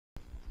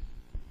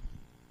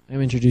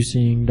I'm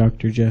introducing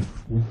Dr.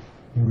 Jeff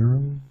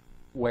Waring.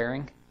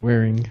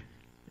 He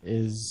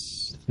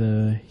is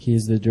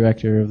the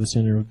director of the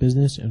Center of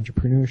Business,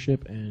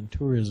 Entrepreneurship, and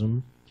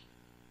Tourism,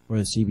 or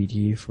the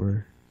CBET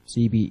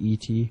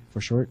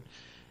for short,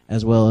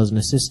 as well as an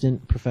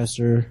assistant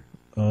professor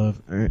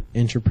of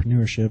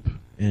entrepreneurship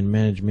and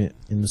management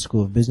in the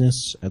School of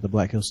Business at the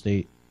Black Hills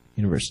State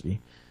University.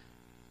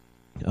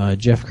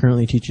 Jeff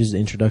currently teaches the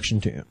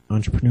Introduction to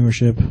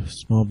Entrepreneurship,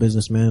 Small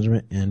Business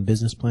Management, and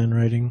Business Plan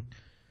Writing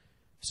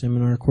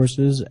seminar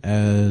courses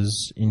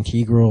as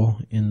integral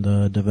in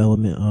the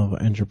development of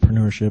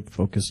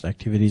entrepreneurship-focused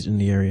activities in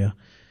the area.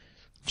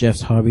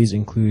 Jeff's hobbies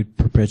include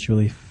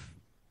perpetually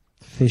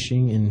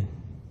finishing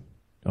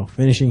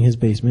his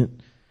basement,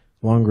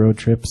 long road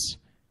trips,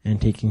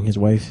 and taking his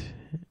wife,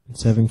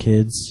 7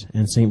 kids,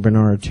 and St.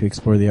 Bernard to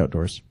explore the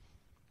outdoors.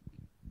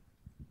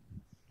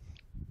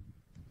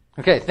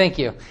 Okay, thank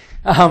you.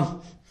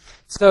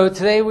 So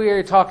today we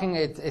are talking,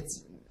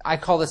 I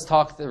call this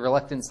talk The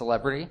Reluctant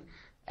Celebrity,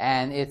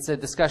 and it's a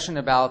discussion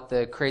about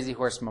the Crazy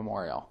Horse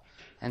Memorial.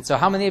 And so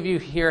how many of you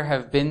here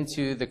have been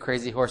to the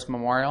Crazy Horse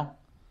Memorial?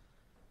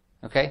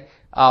 Okay.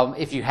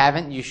 If you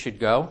haven't, you should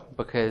go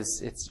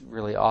because it's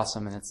really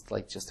awesome and it's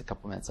like just a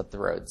couple minutes up the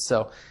road.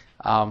 So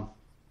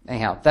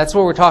anyhow, that's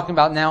what we're talking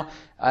about now.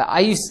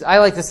 I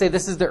like to say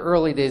this is the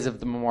early days of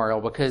the memorial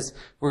because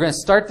we're going to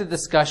start the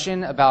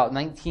discussion about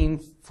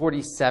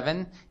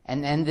 1947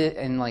 and end it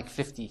in like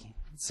 50.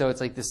 So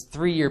it's like this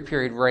 3-year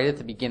period right at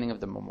the beginning of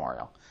the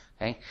memorial.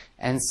 Okay,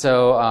 and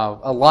so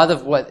a lot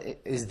of what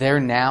is there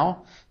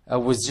now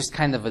was just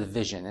kind of a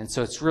vision, and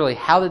so it's really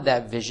how did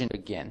that vision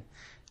begin?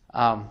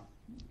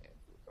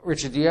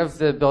 Richard, do you have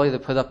the ability to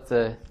put up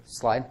the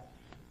slide?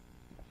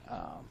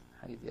 How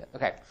do you do that?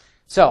 Okay,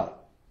 so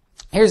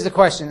here's the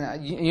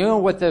question. You know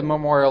what the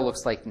memorial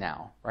looks like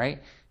now,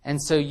 right?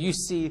 And so you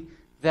see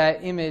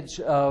that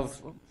image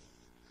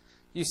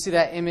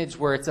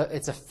where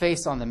it's a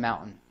face on the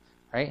mountain,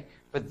 right?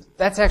 But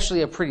that's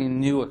actually a pretty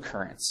new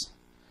occurrence.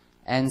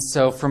 And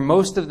so for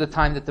most of the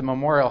time that the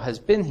memorial has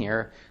been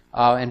here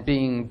and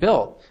being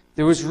built,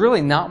 there was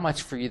really not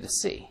much for you to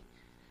see.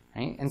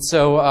 Right? And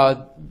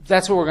so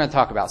that's what we're going to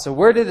talk about. So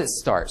where did it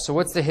start? So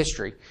what's the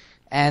history?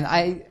 And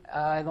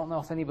I don't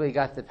know if anybody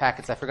got the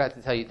packets. I forgot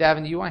to tell you.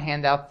 Davin, do you want to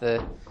hand out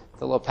the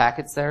little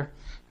packets there?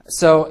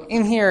 So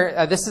in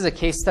here, this is a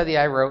case study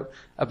I wrote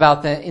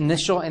about the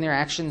initial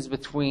interactions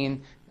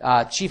between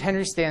Chief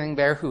Henry Standing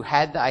Bear, who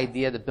had the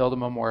idea to build a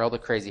memorial to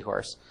Crazy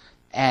Horse,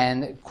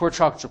 and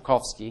Korczak,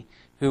 Ziolkowski,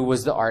 who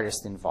was the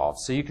artist involved.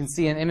 So you can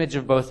see an image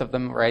of both of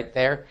them right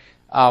there.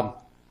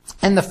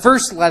 And the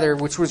first letter,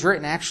 which was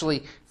written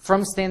actually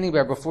from Standing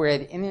Bear before he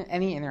had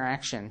any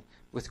interaction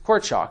with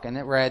Korczak, and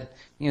it read,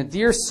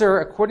 Dear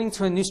Sir, according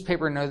to a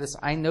newspaper notice,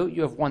 I note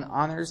you have won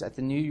honors at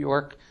the New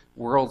York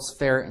World's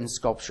Fair in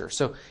Sculpture.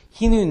 So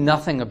he knew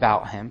nothing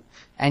about him,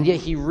 and yet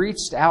he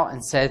reached out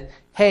and said,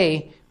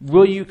 hey,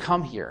 will you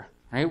come here?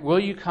 Right? Will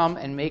you come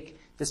and make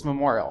this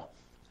memorial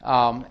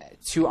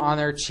to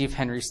honor Chief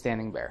Henry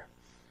Standing Bear?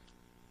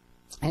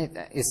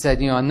 It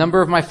said, a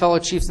number of my fellow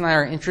chiefs and I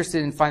are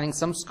interested in finding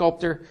some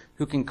sculptor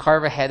who can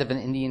carve a head of an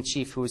Indian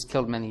chief who was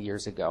killed many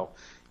years ago.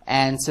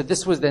 And so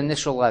this was the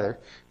initial letter.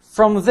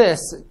 From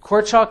this,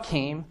 Korczak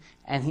came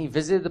and he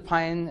visited the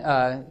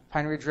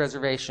Pine Ridge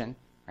Reservation,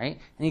 right?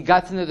 And he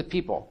got to know the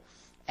people.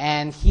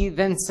 And he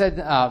then said,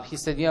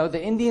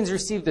 the Indians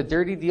received a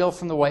dirty deal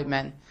from the white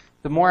men.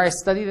 The more I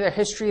study their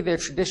history, their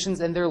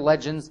traditions, and their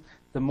legends,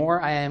 the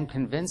more I am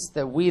convinced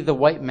that we, the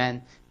white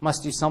men,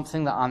 must do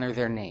something to honor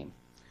their name.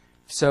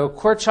 So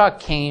Korczak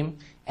came,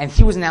 and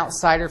he was an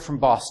outsider from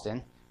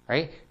Boston,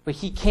 right? But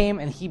he came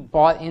and he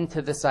bought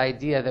into this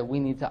idea that we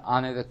need to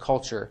honor the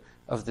culture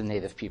of the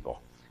native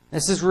people.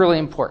 This is really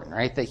important,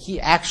 right? That he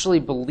actually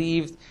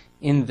believed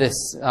in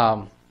this,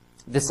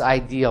 this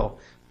ideal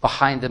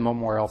behind the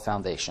Memorial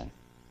Foundation.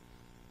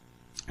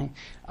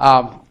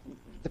 The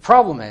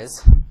problem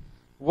is,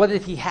 what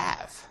did he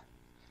have?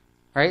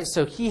 Right?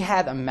 So he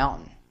had a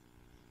mountain,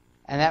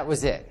 and that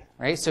was it.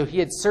 Right? So he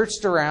had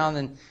searched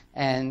around,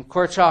 and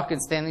Korczak and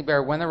Standing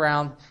Bear went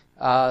around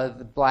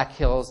the Black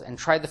Hills and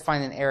tried to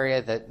find an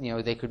area that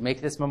they could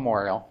make this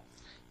memorial.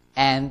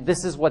 And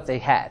this is what they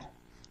had.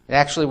 It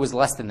actually was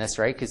less than this,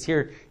 right? Because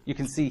here you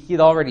can see he'd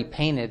already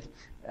painted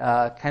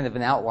kind of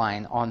an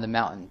outline on the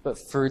mountain. But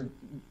for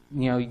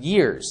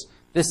years,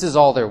 this is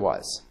all there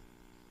was.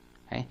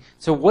 Okay?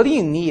 So what do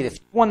you need if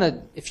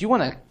you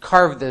want to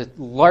carve the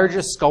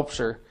largest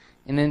sculpture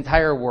in the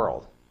entire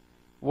world?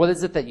 What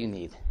is it that you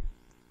need?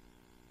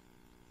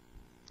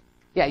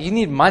 Yeah, you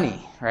need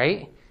money,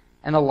 right?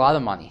 And a lot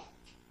of money.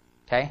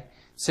 Okay?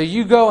 So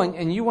you go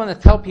and you want to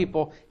tell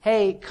people,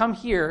 hey, come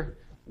here,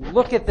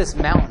 look at this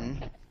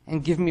mountain,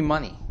 and give me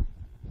money.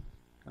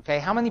 Okay?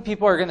 How many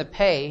people are going to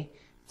pay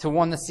to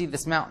want to see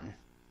this mountain?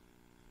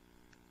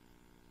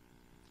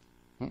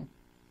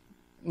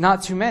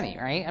 Not too many,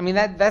 right? I mean,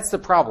 that's the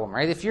problem,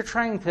 right? If you're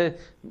trying to,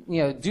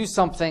 do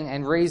something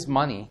and raise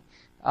money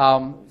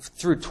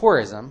through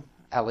tourism,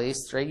 at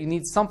least, right? You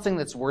need something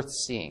that's worth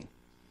seeing.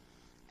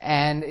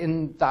 And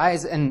in the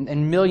eyes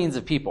and millions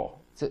of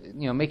people,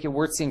 to make it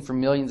worth seeing for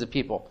millions of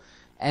people.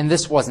 And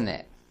this wasn't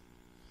it.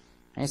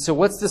 Right? So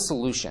what's the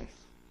solution?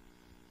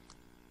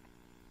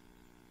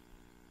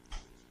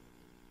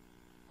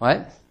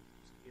 What?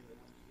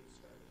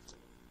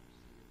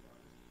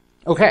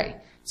 Okay,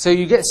 so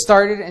you get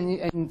started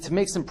and to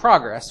make some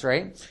progress,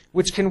 right?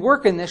 Which can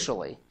work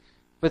initially,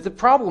 but the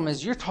problem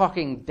is you're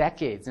talking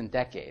decades and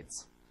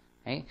decades,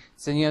 right?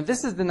 So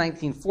this is the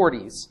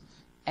 1940s,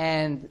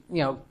 and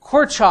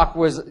Korczak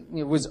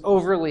was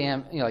overly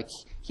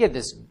he had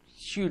this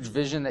huge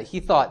vision that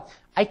he thought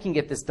I can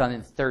get this done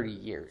in 30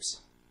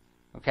 years.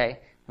 Okay,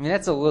 I mean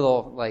that's a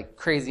little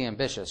crazy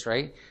ambitious,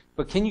 right?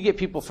 But can you get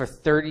people for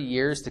 30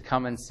 years to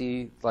come and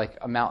see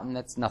a mountain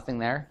that's nothing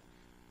there?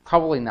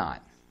 Probably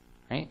not.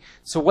 Right?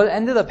 So what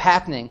ended up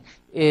happening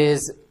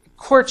is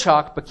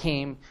Korczak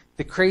became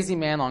the crazy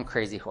man on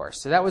crazy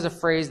horse. So that was a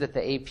phrase that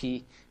the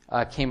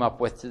AP came up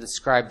with to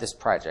describe this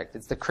project.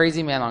 It's the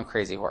crazy man on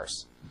crazy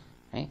horse.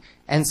 Right?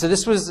 And so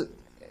this was,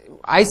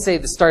 I say,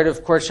 the start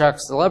of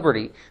Korczak's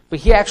celebrity, but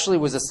he actually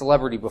was a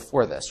celebrity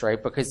before this,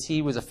 right? Because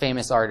he was a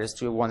famous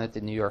artist who won at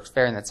the New York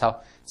Fair, and that's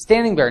how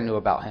Standing Bear knew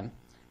about him.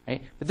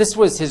 Right? But this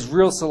was his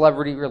real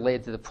celebrity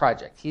related to the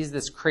project. He's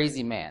this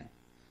crazy man.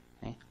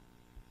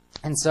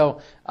 And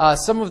so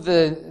some of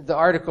the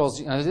articles,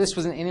 this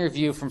was an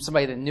interview from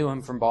somebody that knew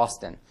him from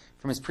Boston,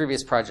 from his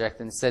previous project,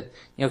 and said,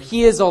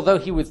 he is, although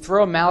he would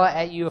throw a mallet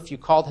at you if you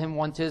called him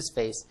one to his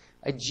face,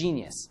 a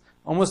genius,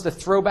 almost a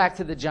throwback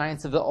to the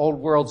giants of the old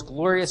world's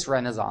glorious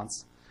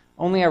Renaissance.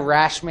 Only a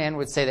rash man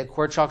would say that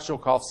Korczak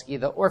Ziolkowski,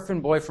 the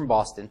orphan boy from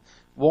Boston,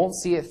 won't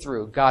see it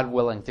through, God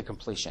willing, to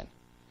completion.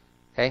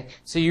 Okay?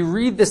 So you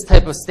read this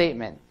type of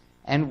statement,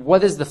 and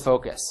what is the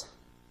focus?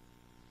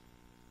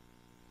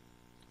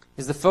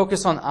 Is the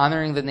focus on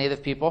honoring the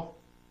native people?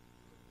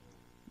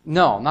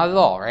 No, not at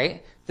all,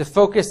 right? The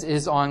focus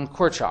is on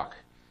Korczak,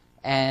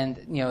 and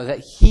that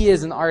he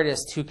is an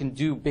artist who can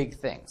do big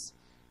things,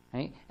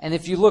 right? And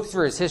if you look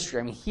through his history,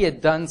 I mean, he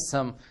had done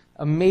some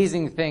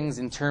amazing things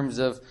in terms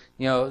of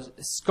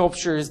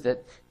sculptures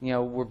that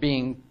were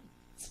being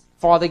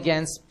fought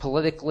against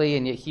politically,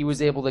 and yet he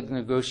was able to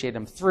negotiate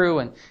them through,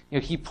 and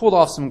he pulled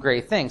off some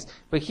great things.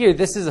 But here,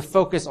 this is a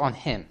focus on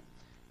him,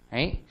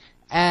 right?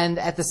 And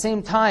at the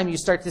same time, you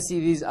start to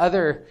see these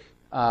other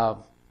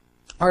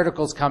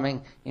articles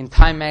coming in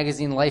Time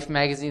Magazine, Life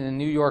Magazine, and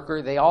New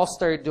Yorker. They all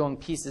started doing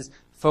pieces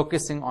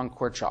focusing on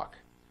Korczak.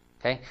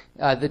 Okay,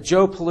 the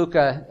Joe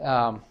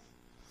Palooka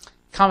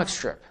comic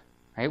strip,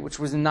 right, which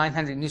was in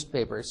 900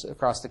 newspapers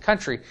across the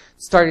country,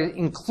 started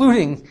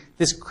including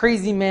this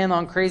crazy man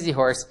on crazy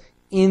horse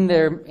in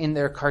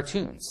their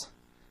cartoons.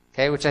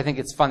 Okay, which I think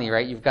it's funny,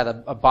 right? You've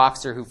got a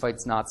boxer who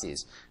fights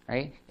Nazis,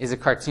 right? Is a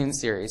cartoon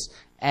series.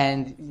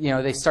 And,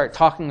 they start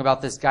talking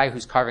about this guy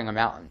who's carving a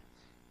mountain,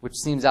 which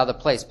seems out of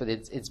place, but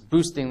it's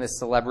boosting the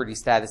celebrity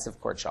status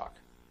of Korczak.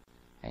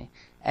 Okay?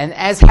 And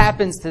as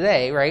happens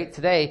today, right?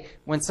 Today,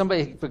 when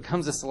somebody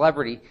becomes a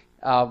celebrity,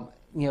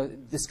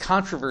 this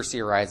controversy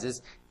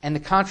arises, and the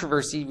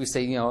controversy, we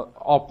say,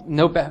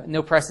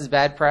 no press is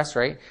bad press,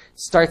 right?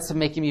 Starts to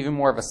make him even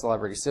more of a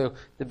celebrity. So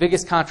the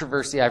biggest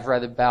controversy I've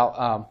read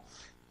about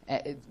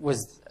it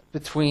was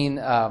between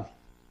Mrs.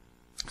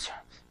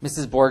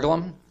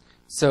 Borglum.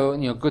 So,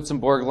 Gutzon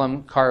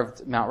Borglum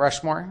carved Mount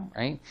Rushmore,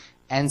 right?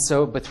 And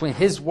so between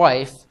his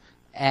wife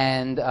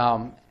and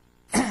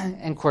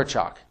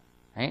Korczak,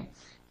 right?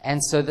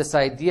 And so this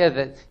idea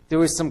that there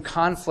was some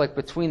conflict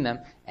between them,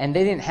 and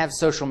they didn't have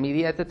social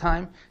media at the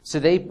time, so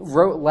they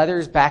wrote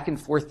letters back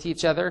and forth to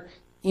each other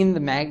in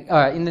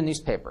the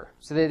newspaper.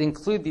 So they'd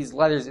include these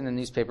letters in the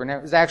newspaper, and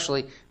it was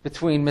actually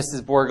between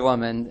Mrs.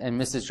 Borglum and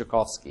Mrs.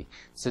 Ziolkowski.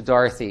 So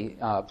Dorothy,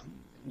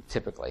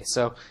 typically.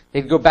 So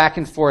they'd go back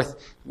and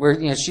forth where,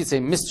 she'd say,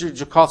 Mr.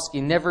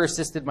 Ziolkowski never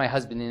assisted my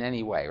husband in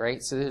any way,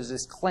 right? So there's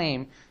this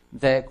claim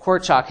that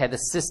Korczak had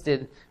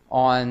assisted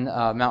on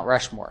Mount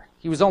Rushmore.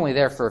 He was only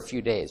there for a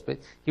few days, but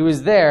he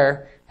was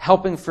there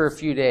helping for a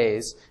few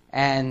days,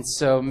 and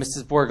so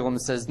Mrs. Borglum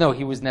says, no,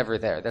 he was never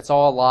there. That's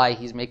all a lie.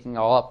 He's making it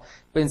all up.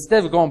 But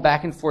instead of going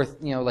back and forth,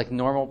 like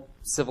normal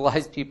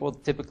civilized people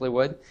typically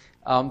would,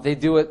 they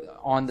do it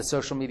on the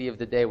social media of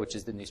the day, which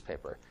is the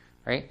newspaper.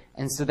 Right?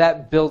 And so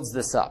that builds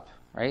this up,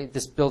 right?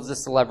 This builds the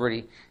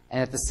celebrity,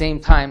 and at the same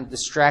time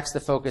distracts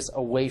the focus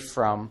away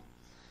from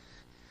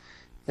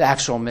the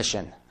actual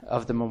mission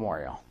of the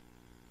memorial.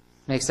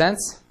 Make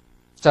sense?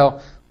 So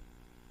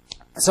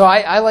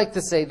I like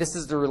to say this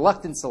is the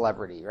reluctant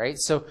celebrity, right?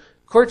 So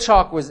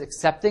Korczak was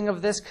accepting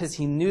of this because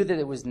he knew that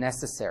it was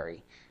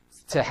necessary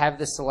to have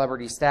this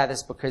celebrity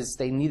status because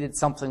they needed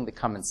something to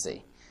come and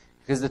see.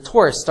 Because the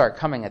tourists start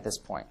coming at this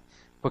point.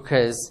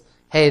 Because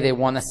hey, they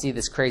want to see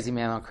this crazy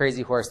man on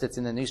crazy horse that's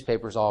in the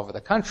newspapers all over the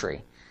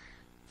country.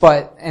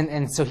 But,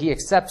 and so he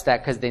accepts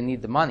that because they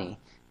need the money.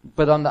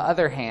 But on the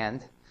other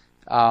hand,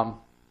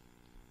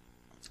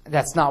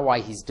 that's not why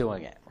he's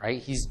doing it,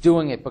 right? He's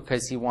doing it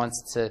because he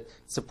wants to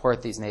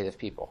support these native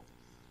people.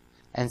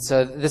 And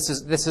so this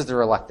is the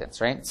reluctance,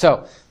 right?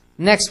 So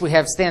next we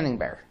have Standing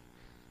Bear.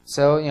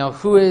 So,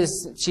 who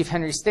is Chief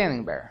Henry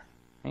Standing Bear?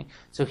 Right?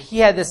 So he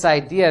had this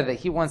idea that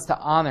he wants to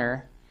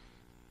honor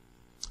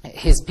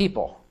his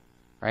people,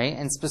 right?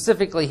 And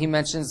specifically, he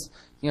mentions,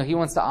 he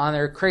wants to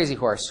honor Crazy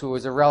Horse, who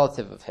was a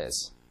relative of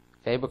his.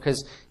 Okay,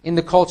 because in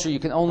the culture you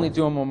can only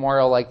do a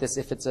memorial like this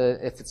if it's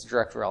a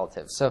direct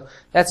relative. So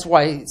that's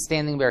why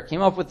Standing Bear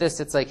came up with this.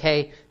 It's like,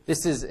 hey,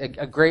 this is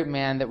a great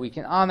man that we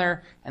can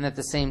honor, and at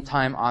the same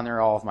time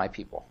honor all of my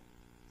people.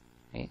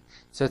 Okay?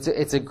 So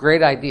it's a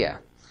great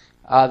idea.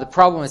 The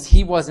problem is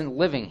he wasn't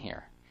living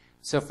here,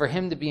 so for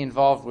him to be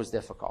involved was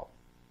difficult.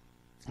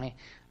 Okay?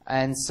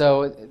 And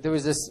so there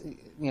was this,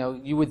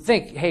 you would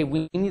think, hey,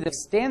 we need a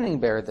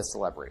Standing Bear the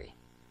celebrity,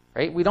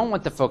 right? We don't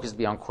want the focus to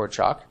be on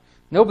Korczak.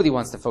 Nobody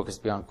wants to focus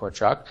beyond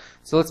Korczak,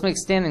 so let's make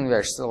Standing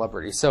Bear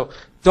celebrity. So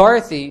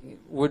Dorothy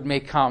would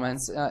make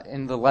comments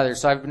in the letters.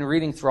 So I've been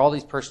reading through all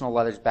these personal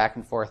letters back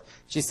and forth.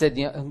 She said,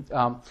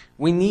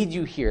 we need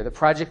you here. The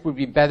project would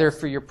be better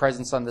for your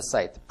presence on the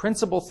site. The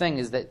principal thing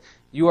is that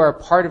you are a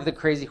part of the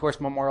Crazy Horse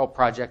Memorial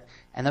Project,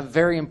 and a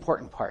very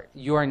important part.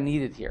 You are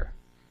needed here,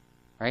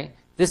 right?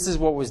 This is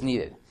what was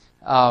needed.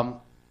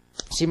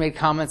 She made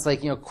comments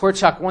like,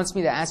 Korczak wants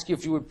me to ask you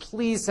if you would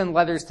please send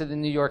letters to the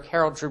New York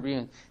Herald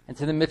Tribune and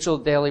to the Mitchell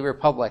Daily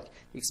Republic.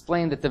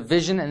 Explain that the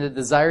vision and the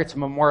desire to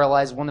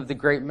memorialize one of the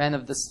great men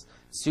of the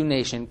Sioux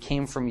Nation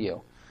came from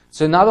you.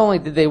 So not only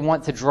did they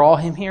want to draw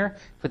him here,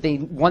 but they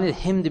wanted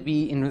him to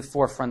be in the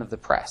forefront of the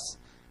press.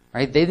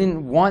 Right? They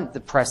didn't want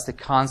the press to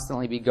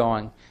constantly be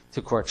going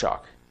to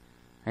Korczak.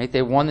 Right?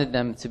 They wanted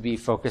them to be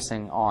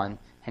focusing on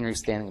Henry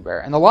Standing Bear.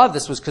 And a lot of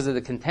this was because of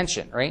the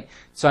contention, right?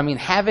 So,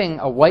 having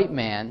a white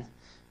man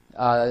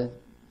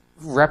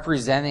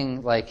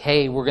representing, like,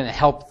 hey, we're going to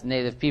help the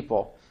native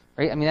people,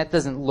 right? That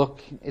doesn't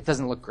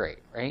look great,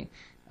 right?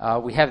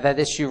 We have that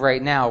issue right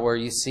now where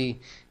you see,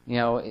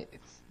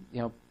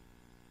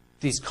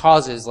 these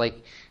causes,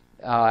 like,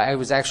 I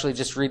was actually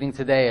just reading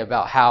today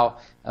about how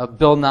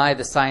Bill Nye,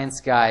 the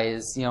science guy,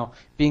 is,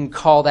 being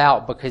called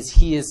out because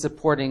he is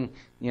supporting,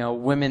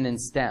 women in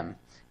STEM.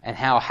 And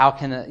how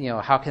can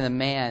a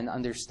man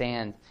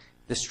understand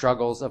the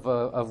struggles of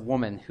a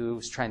woman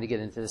who's trying to get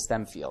into the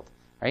STEM field,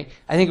 right?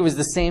 I think it was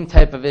the same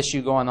type of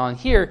issue going on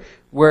here,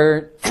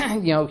 where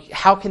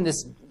how can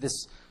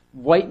this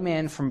white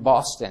man from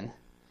Boston,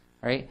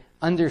 right,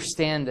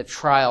 understand the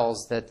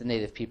trials that the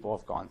native people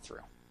have gone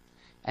through?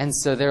 And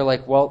so they're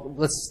like, well,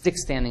 let's stick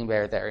Standing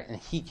Bear there, and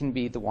he can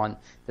be the one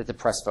that the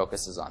press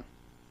focuses on.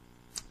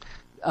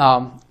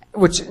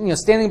 Which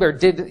Standing Bear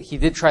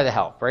did try to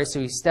help, right?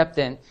 So he stepped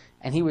in.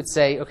 And he would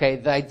say, okay,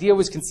 the idea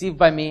was conceived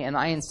by me, and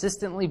I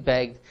insistently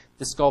begged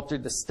the sculptor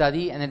to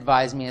study and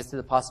advise me as to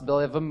the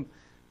possibility of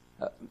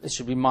it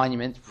should be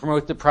monument, to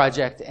promote the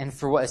project, and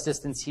for what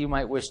assistance he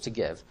might wish to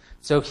give.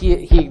 So he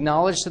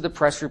acknowledged to the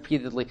press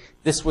repeatedly,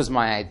 this was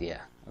my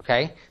idea,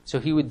 okay? So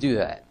he would do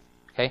that,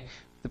 okay?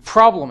 The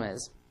problem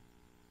is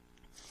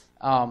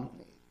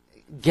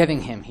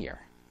getting him here,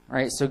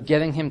 right? So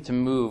getting him to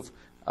move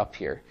up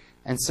here.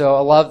 And so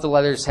a lot of the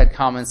letters had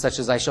comments such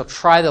as, I shall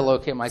try to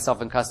locate myself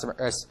in Custer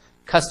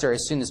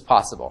as soon as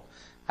possible.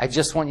 I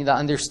just want you to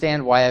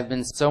understand why I've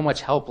been so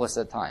much helpless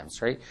at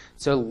times, right?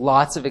 So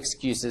lots of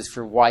excuses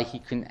for why he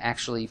couldn't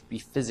actually be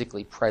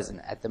physically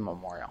present at the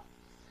memorial.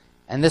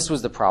 And this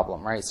was the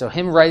problem, right? So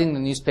him writing the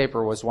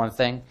newspaper was one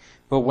thing,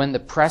 but when the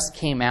press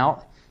came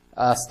out,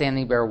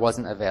 Standing Bear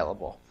wasn't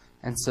available.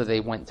 And so they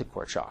went to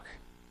Korczak.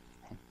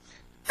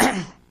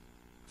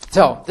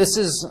 So this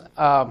is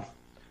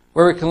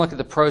where we can look at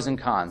the pros and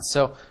cons.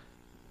 So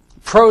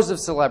pros of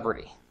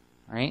celebrity,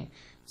 right?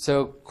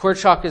 So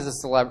Korczak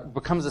is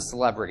becomes a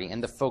celebrity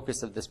and the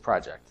focus of this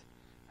project.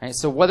 Right?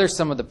 So what are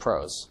some of the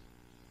pros?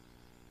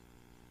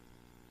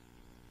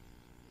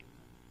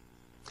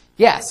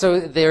 Yeah,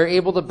 so they're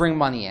able to bring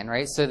money in,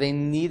 right? So they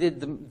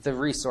needed the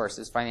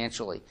resources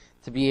financially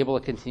to be able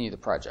to continue the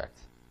project.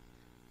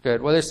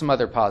 Good. What are some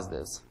other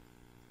positives?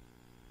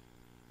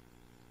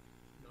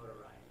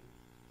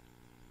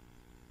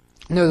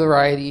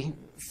 Notoriety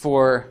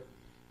for...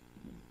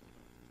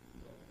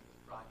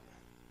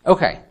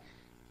 Okay.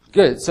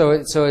 Good. So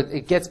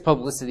it gets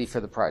publicity for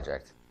the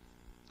project.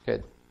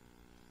 Good.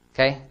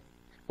 Okay.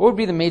 What would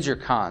be the major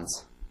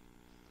cons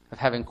of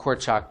having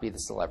Korczak be the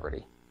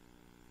celebrity?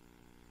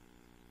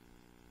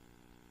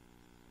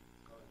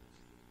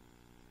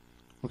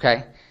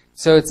 Okay.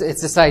 So it's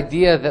this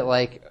idea that,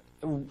 like,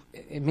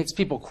 it makes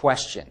people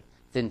question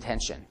the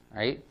intention,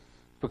 right?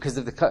 Because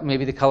of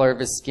maybe the color of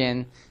his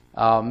skin,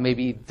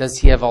 maybe does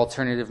he have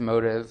alternative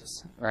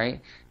motives, right?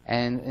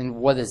 And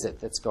what is it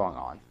that's going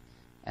on?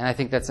 And I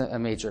think that's a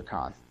major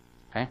con.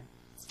 Okay,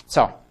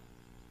 so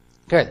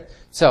good.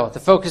 So the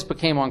focus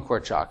became on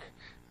Korczak.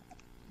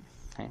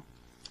 Okay,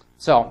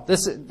 so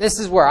this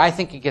is where I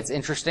think it gets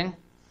interesting.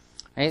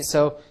 Right,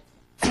 so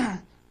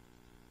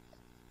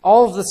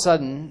all of a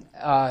sudden,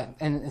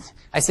 and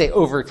I say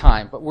over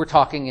time, but we're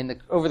talking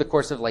over the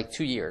course of like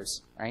 2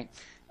 years, right?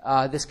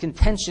 This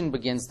contention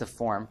begins to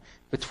form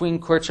between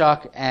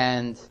Korczak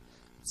and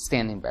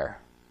Standing Bear,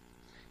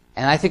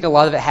 and I think a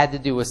lot of it had to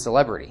do with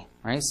celebrity,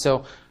 right?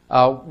 So.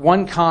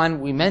 One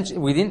con we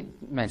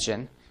didn't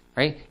mention,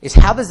 right, is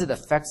how does it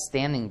affect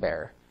Standing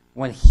Bear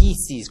when he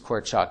sees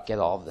Korczak get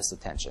all of this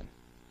attention,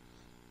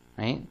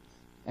 right?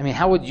 I mean,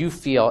 how would you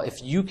feel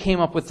if you came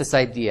up with this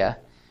idea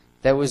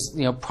that was,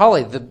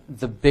 probably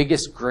the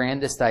biggest,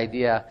 grandest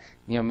idea,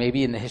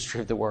 maybe in the history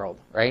of the world,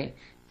 right?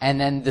 And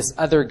then this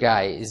other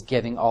guy is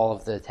getting all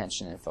of the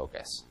attention and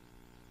focus.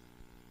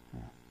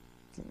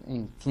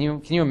 Can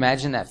you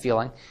imagine that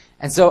feeling?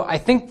 And so I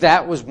think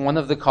that was one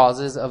of the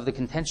causes of the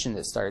contention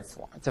that started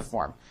to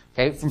form.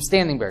 Okay, from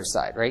Standing Bear's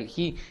side, right?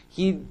 He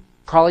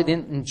probably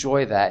didn't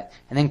enjoy that,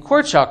 and then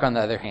Korczak, on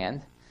the other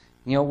hand,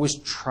 was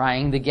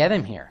trying to get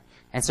him here,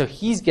 and so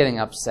he's getting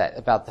upset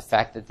about the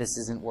fact that this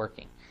isn't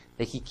working,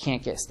 that he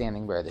can't get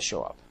Standing Bear to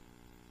show up.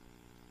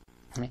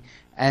 Okay?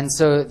 And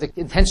so the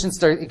contention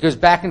starts. It goes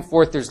back and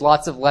forth. There's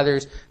lots of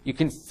letters. You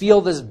can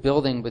feel this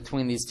building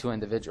between these two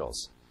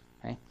individuals.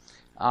 Okay?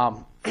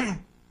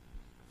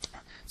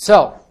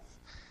 So,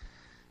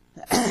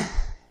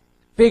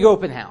 big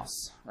open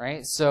house,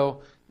 right?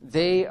 So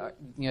they've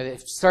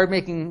started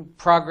making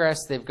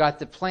progress. They've got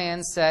the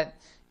plan set,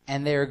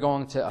 and they're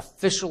going to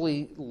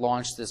officially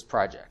launch this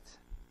project.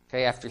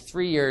 Okay, after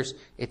 3 years,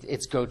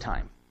 it's go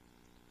time.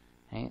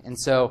 Okay? And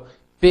so,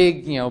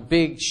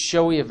 big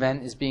showy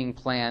event is being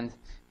planned.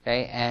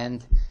 Okay,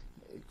 and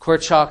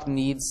Korczak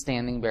needs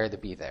Standing Bear to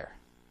be there.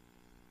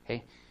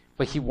 Okay,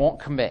 but he won't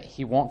commit.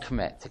 He won't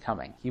commit to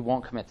coming. He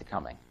won't commit to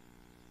coming.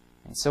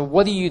 And so,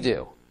 what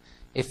do?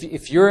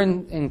 If you're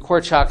in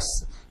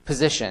Korczak's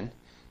position,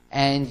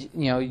 and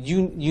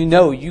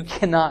you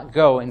cannot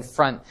go in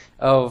front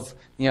of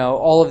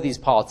all of these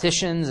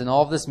politicians and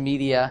all of this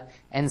media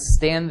and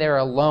stand there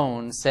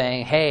alone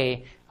saying,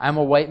 "Hey, I'm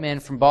a white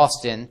man from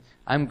Boston.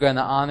 I'm going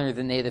to honor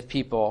the native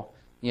people.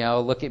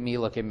 Look at me,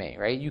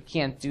 right? You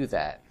can't do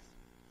that.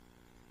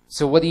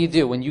 So what do you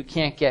do when you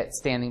can't get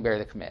Standing Bear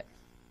to commit?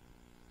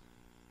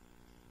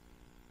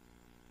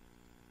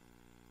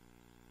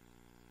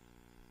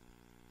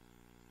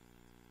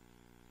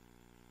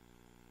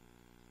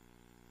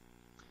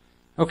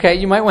 Okay,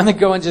 you might want to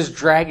go and just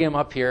drag him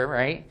up here,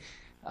 right?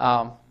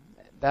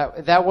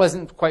 That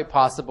wasn't quite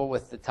possible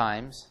with the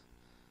times.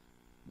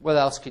 What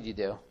else could you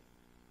do?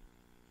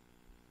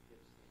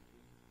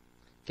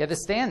 Get a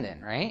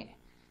stand-in, right?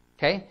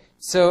 Okay,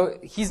 so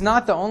he's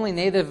not the only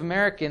Native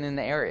American in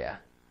the area.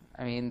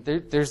 I mean,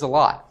 there's a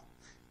lot.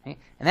 Okay?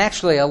 And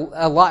actually, a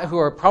lot who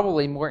are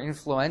probably more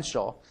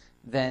influential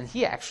than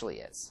he actually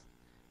is.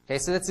 Okay,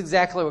 so that's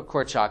exactly what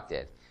Korczak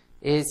did.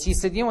 Is he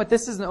said,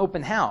 this is an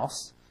open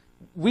house.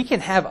 We can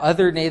have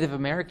other Native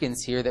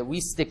Americans here that we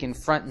stick in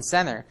front and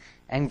center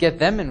and get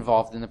them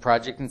involved in the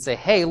project and say,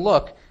 hey,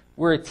 look,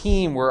 we're a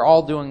team. We're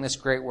all doing this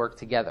great work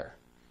together.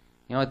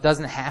 It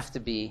doesn't have to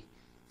be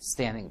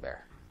Standing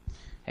Bear.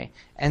 Okay.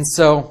 And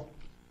so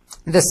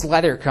this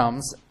letter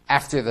comes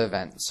after the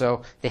event.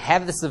 So they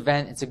have this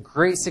event. It's a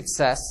great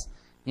success.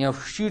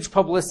 Huge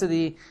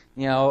publicity.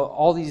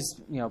 All these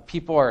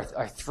people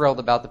are thrilled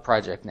about the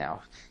project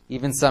now.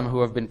 Even some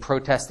who have been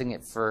protesting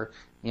it for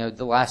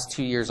the last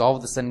 2 years all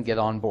of a sudden get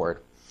on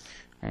board.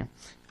 Okay.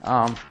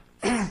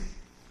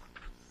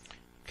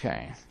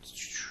 Okay.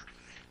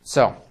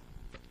 So,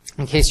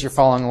 in case you're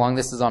following along,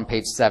 this is on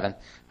page 7.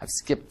 I've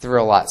skipped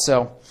through a lot.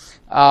 So,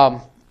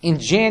 in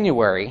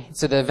January,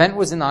 so the event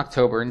was in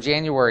October. In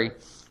January,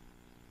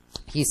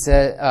 he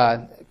said,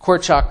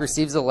 Korczak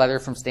receives a letter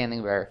from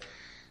Standing Bear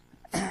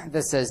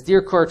that says,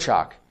 Dear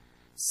Korczak,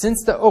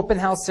 since the open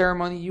house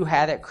ceremony you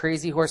had at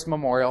Crazy Horse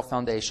Memorial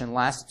Foundation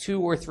last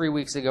 2 or 3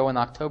 weeks ago in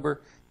October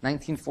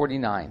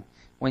 1949,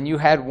 when you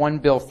had one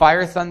Bill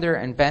Fire Thunder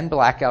and Ben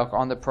Black Elk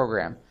on the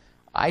program,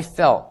 I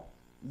felt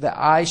that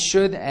I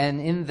should, and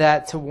in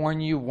that to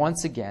warn you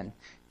once again,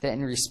 that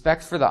in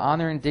respect for the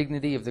honor and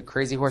dignity of the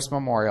Crazy Horse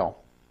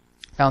Memorial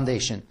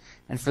Foundation,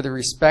 and for the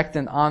respect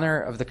and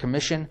honor of the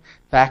commission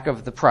back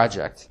of the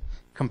project,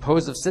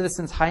 composed of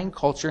citizens high in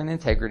culture and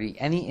integrity,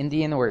 any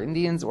Indian or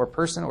Indians or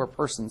person or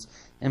persons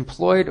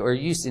employed or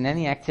used in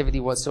any activity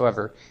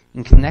whatsoever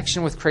in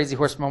connection with Crazy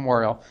Horse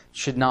Memorial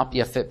should not be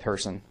a fit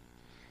person.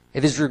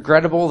 It is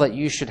regrettable that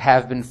you should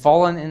have been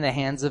fallen in the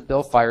hands of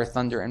Bill Fire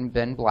Thunder and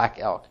Ben Black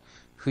Elk,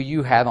 who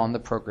you had on the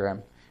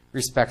program.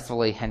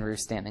 Respectfully, Henry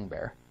Standing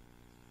Bear.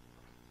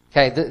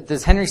 Okay,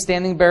 does Henry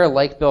Standing Bear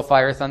like Bill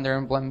Fire Thunder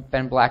and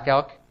Ben Black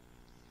Elk?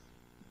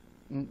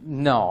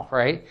 No,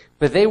 right?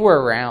 But they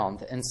were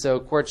around, and so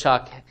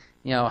Korczak,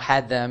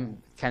 had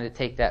them kind of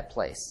take that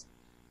place,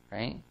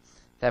 right?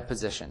 That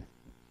position.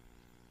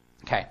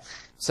 Okay,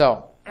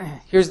 so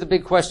here's the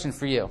big question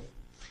for you.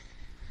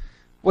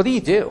 What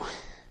do?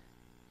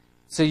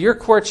 So you're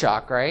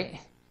Korczak, right?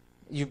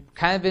 You've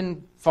kind of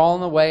been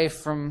falling away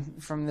from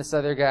this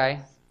other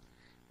guy,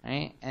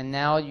 right? And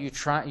now you're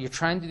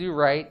trying to do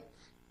right,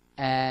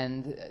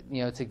 and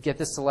to get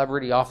the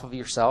celebrity off of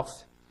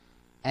yourself,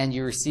 and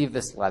you receive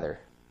this letter.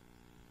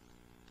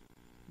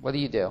 What do?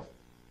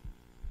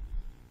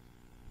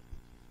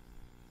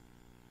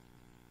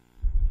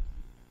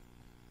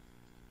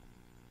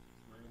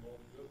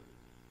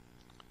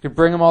 You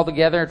bring them all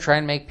together and try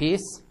and make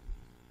peace?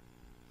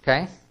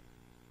 Okay.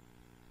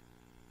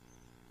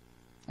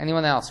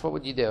 Anyone else? What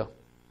would you do?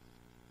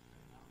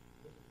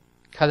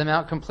 Cut them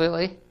out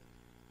completely?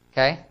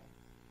 Okay.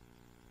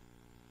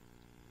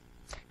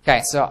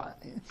 Okay, so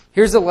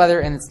here's a letter,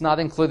 and it's not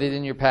included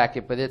in your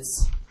packet, but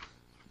it's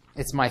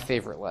my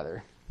favorite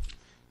letter.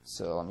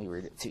 So let me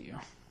read it to you.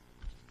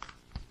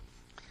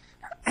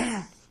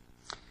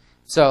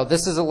 So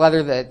this is a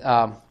letter that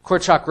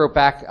Korczak wrote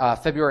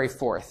back February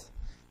 4th.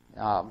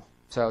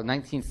 So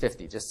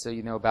 1950, just so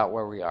you know about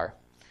where we are.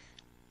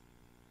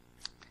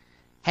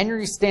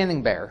 Henry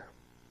Standing Bear,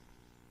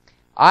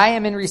 I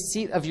am in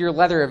receipt of your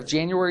letter of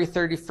January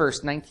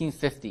 31st,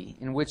 1950,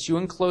 in which you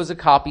enclose a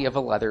copy of a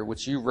letter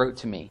which you wrote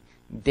to me,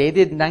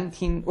 dated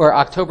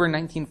October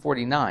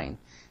 1949,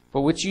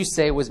 but which you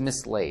say was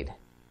mislaid.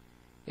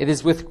 It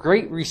is with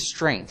great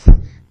restraint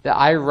that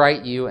I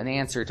write you an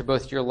answer to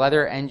both your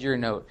letter and your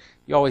note.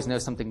 You always know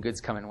something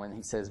good's coming when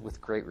he says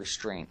with great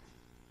restraint.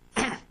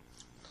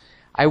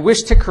 I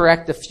wish to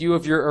correct a few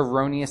of your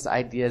erroneous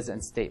ideas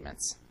and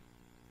statements.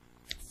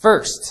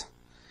 First,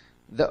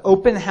 the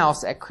open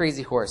house at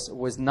Crazy Horse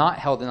was not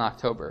held in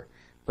October,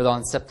 but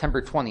on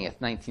September 20th,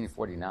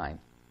 1949.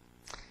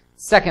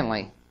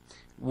 Secondly,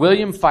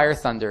 William Fire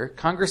Thunder,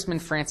 Congressman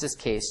Francis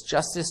Case,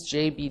 Justice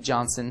J.B.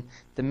 Johnson,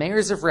 the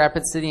mayors of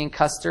Rapid City and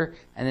Custer,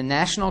 and the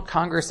National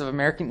Congress of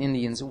American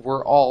Indians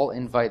were all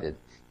invited.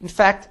 In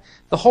fact,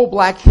 the whole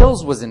Black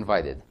Hills was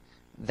invited.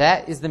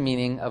 That is the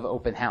meaning of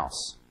open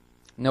house.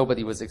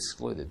 Nobody was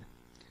excluded.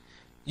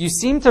 You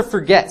seem to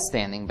forget,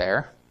 Standing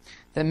Bear,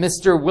 that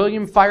Mr.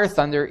 William Fire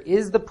Thunder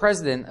is the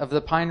president of the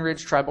Pine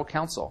Ridge Tribal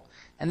Council,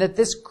 and that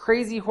this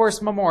Crazy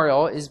Horse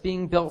Memorial is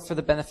being built for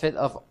the benefit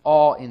of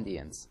all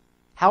Indians.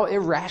 How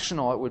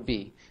irrational it would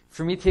be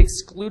for me to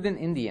exclude an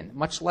Indian,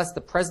 much less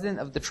the president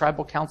of the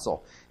Tribal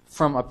Council,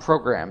 from a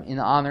program in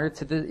honor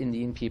to the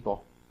Indian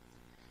people.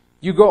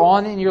 You go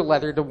on in your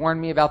letter to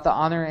warn me about the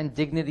honor and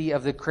dignity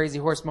of the Crazy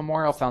Horse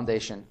Memorial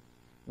Foundation.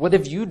 What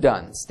have you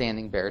done,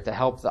 Standing Bear, to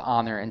help the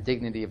honor and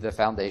dignity of the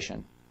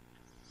foundation?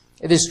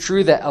 It is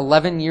true that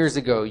 11 years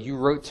ago you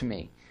wrote to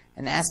me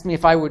and asked me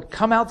if I would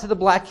come out to the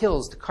Black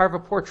Hills to carve a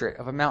portrait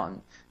of a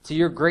mountain to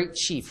your great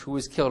chief who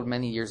was killed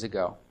many years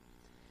ago.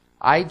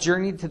 I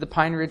journeyed to the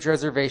Pine Ridge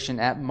Reservation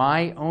at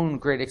my own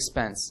great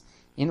expense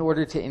in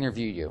order to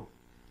interview you.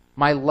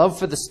 My love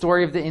for the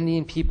story of the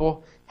Indian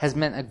people has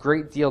meant a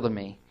great deal to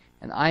me,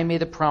 and I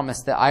made a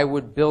promise that I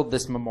would build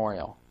this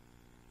memorial.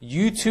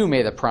 You too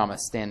made a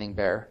promise, Standing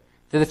Bear,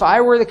 that if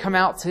I were to come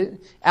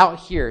out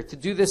here to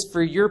do this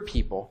for your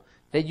people,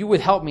 that you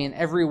would help me in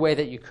every way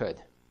that you could.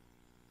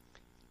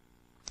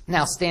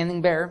 Now,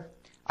 Standing Bear,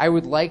 I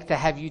would like to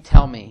have you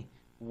tell me,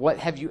 what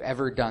have you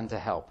ever done to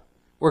help?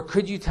 Or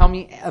could you tell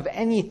me of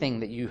anything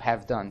that you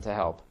have done to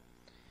help?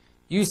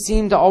 You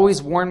seem to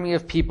always warn me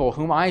of people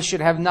whom I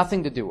should have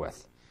nothing to do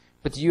with.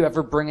 But do you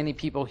ever bring any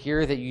people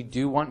here that you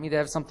do want me to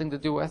have something to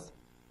do with?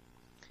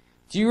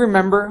 Do you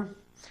remember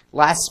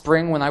last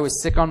spring when I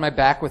was sick on my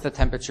back with a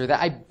temperature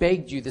that I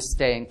begged you to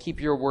stay and keep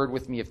your word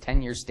with me of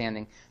 10 years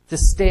standing, to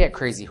stay at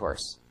Crazy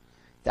Horse?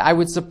 That I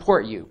would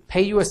support you,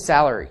 pay you a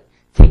salary,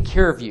 take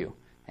care of you,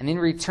 and in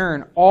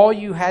return, all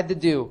you had to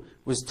do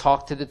was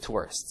talk to the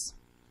tourists.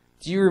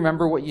 Do you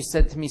remember what you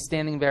said to me,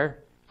 Standing Bear?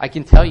 I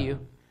can tell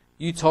you.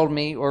 You told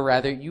me, or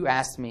rather, you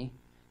asked me,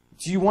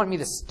 do you want me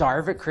to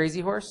starve at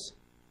Crazy Horse?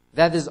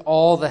 That is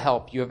all the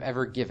help you have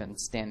ever given,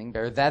 Standing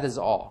Bear. That is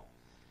all.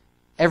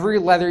 Every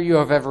letter you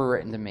have ever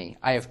written to me,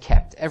 I have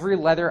kept. Every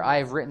letter I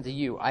have written to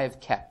you, I have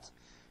kept.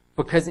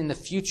 Because in the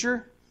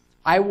future,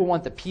 I will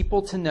want the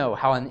people to know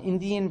how an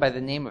Indian by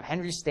the name of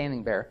Henry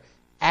Standing Bear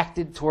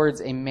acted towards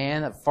a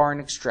man of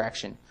foreign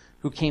extraction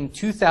who came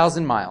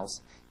 2,000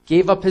 miles,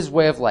 gave up his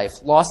way of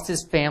life, lost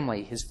his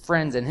family, his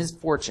friends, and his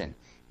fortune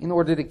in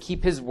order to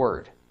keep his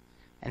word.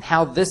 And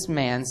how this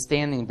man,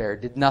 Standing Bear,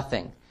 did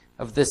nothing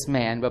of this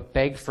man but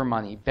beg for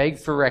money, beg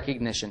for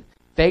recognition,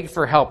 beg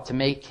for help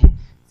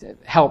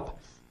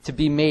to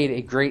be made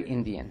a great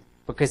Indian,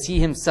 because he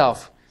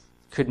himself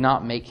could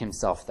not make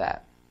himself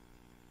that.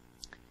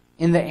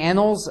 In the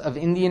annals of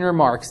Indian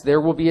remarks,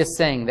 there will be a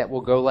saying that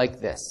will go like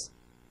this: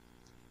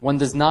 one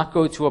does not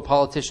go to a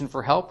politician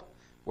for help,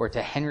 or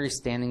to Henry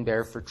Standing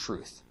Bear for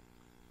truth.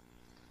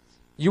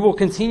 You will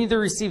continue to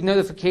receive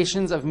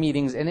notifications of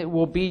meetings, and it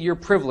will be your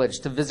privilege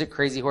to visit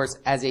Crazy Horse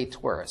as a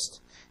tourist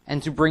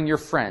and to bring your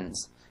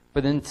friends.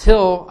 But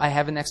until I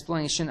have an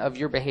explanation of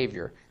your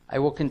behavior, I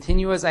will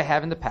continue as I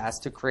have in the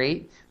past to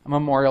create a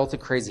memorial to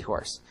Crazy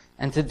Horse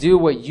and to do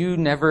what you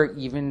never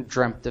even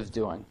dreamt of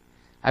doing.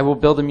 I will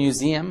build a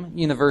museum,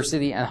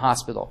 university, and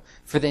hospital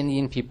for the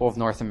Indian people of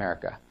North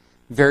America.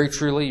 Very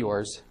truly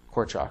yours,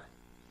 Korczak.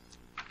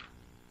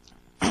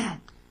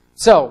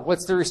 So,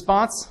 what's the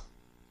response?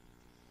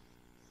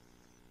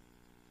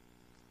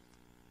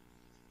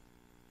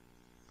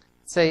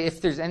 Say,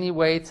 if there's any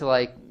way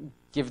to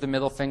give the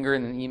middle finger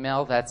in an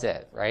email, that's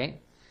it,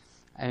 right?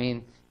 I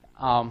mean,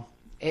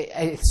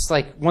 it's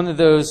like one of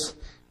those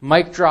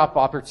mic drop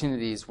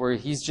opportunities where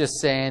he's just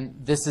saying,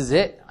 this is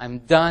it, I'm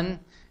done,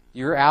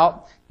 you're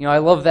out. You know, I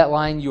love that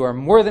line, you are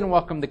more than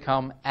welcome to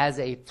come as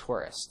a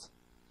tourist,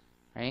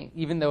 right?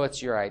 Even though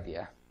it's your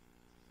idea.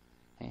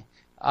 Okay.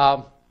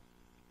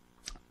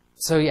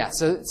 So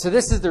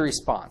this is the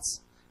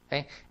response.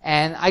 Okay?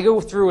 And I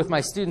go through with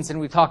my students and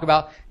we talk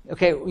about,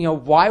 okay,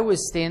 why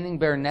was Standing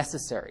Bear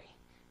necessary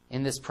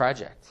in this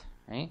project,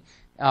 right?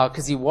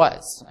 Because he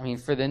was. I mean,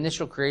 for the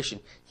initial creation,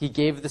 he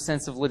gave the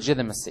sense of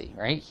legitimacy,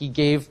 right? He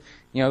gave,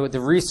 the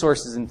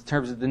resources in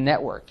terms of the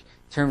network,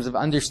 in terms of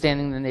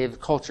understanding the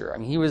native culture. I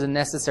mean, he was a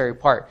necessary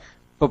part.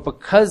 But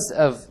because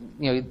of,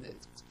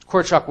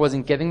 Korczak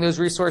wasn't getting those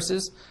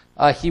resources,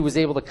 he was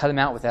able to cut him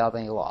out without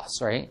any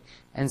loss, right?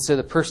 And so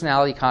the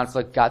personality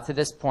conflict got to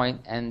this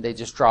point, and they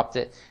just dropped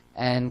it,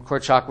 and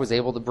Korczak was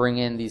able to bring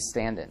in these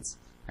stand-ins,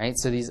 right?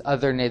 So these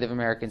other Native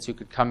Americans who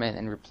could come in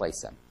and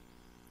replace him,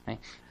 right?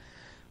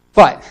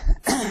 But,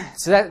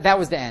 so that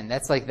was the end.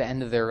 That's like the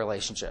end of their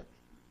relationship.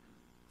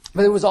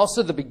 But it was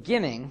also the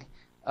beginning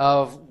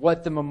of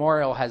what the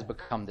memorial has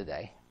become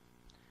today.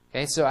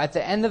 Okay, so at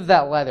the end of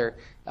that letter,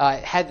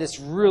 it had this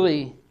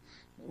really,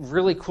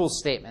 really cool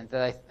statement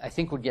that I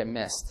think would get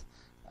missed.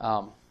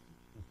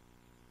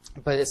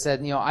 But it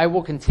said, I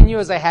will continue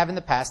as I have in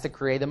the past to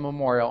create a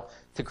memorial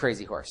to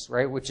Crazy Horse,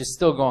 right, which is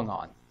still going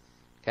on,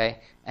 okay,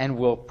 and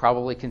will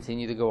probably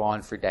continue to go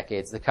on for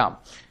decades to come.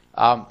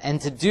 And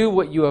to do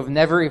what you have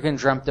never even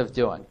dreamt of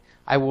doing.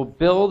 I will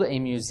build a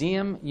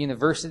museum,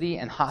 university,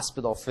 and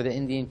hospital for the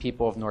Indian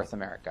people of North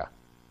America.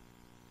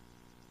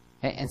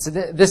 Okay? And so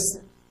this,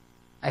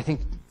 I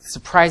think,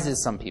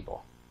 surprises some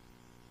people.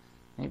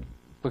 Okay?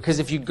 Because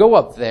if you go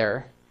up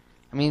there,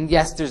 I mean,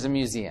 yes, there's a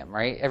museum,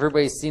 right?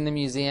 Everybody's seen the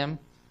museum.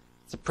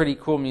 It's a pretty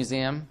cool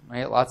museum,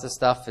 right? Lots of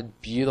stuff, and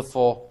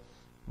beautiful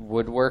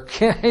woodwork.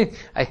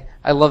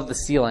 I love the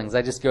ceilings.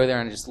 I just go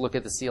there and just look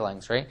at the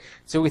ceilings, right?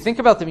 So we think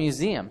about the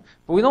museum,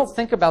 but we don't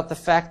think about the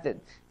fact that,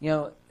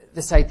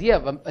 this idea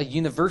of a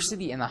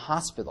university and a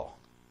hospital.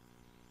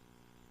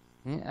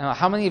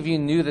 How many of you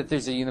knew that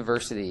there's a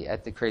university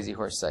at the Crazy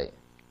Horse site?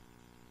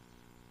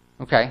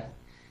 Okay.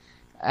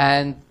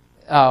 And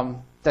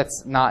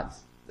that's not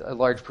a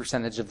large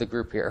percentage of the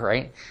group here,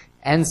 right?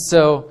 And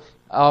so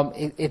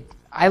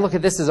I look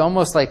at this as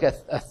almost like a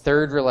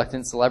third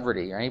reluctant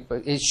celebrity, right?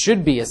 But it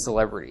should be a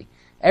celebrity.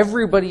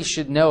 Everybody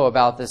should know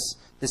about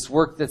this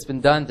work that's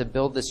been done to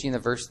build this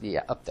university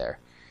up there.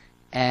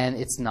 And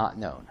it's not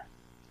known.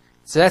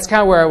 So that's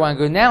kind of where I want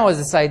to go now, is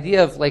this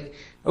idea of like,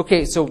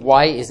 okay, so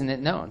why isn't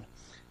it known?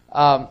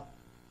 But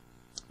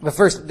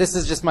first, this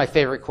is just my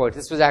favorite quote.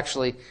 This was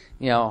actually,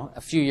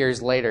 a few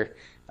years later.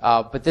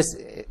 But this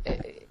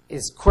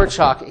is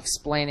Korczak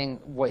explaining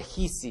what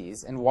he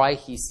sees and why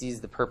he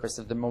sees the purpose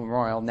of the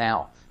memorial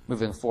now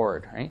moving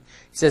forward, right?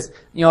 He says,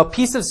 a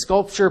piece of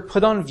sculpture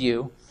put on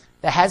view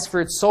that has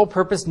for its sole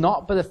purpose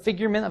naught but a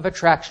figurement of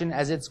attraction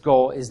as its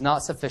goal is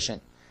not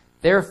sufficient.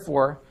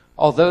 Therefore,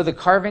 although the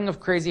carving of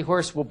Crazy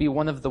Horse will be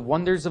one of the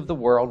wonders of the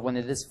world when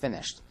it is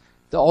finished,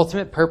 the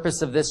ultimate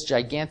purpose of this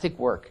gigantic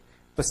work,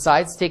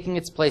 besides taking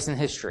its place in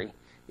history,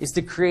 is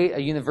to create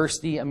a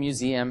university, a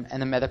museum,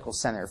 and a medical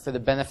center for the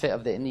benefit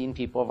of the Indian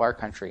people of our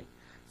country,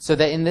 so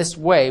that in this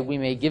way we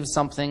may give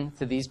something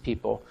to these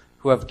people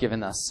who have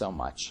given us so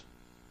much.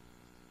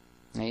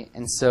 Right?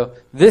 And so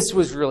this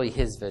was really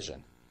his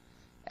vision.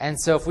 And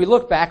so if we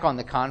look back on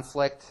the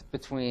conflict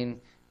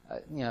between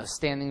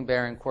Standing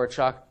Bear and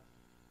Korczak,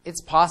 it's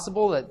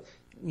possible that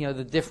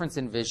the difference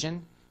in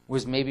vision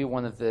was maybe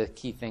one of the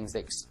key things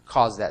that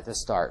caused that to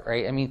start,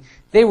 right? I mean,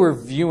 they were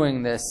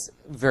viewing this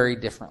very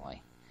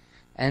differently.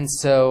 And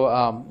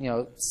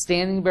so,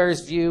 Standing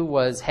Bear's view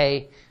was,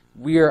 hey,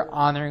 we are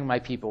honoring my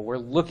people. We're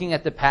looking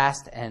at the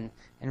past and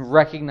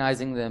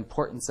recognizing the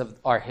importance of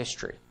our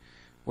history.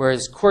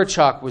 Whereas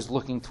Korczak was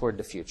looking toward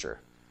the future.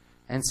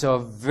 And so a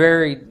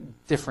very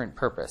different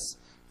purpose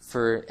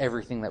for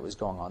everything that was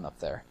going on up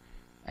there.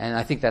 And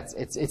I think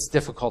it's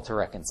difficult to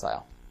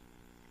reconcile.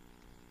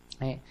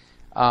 Right?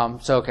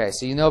 So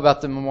you know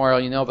about the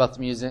memorial, you know about the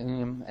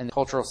museum and the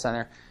cultural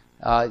center.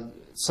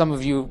 Some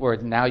of you, or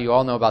now you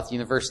all know about the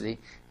university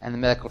and the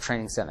medical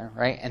training center,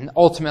 right? And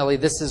ultimately,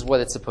 this is what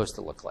it's supposed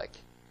to look like.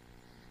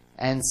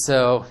 And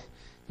so,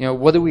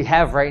 what do we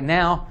have right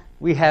now?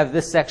 We have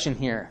this section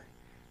here,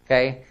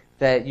 okay,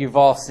 that you've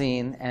all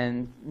seen,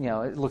 and,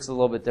 it looks a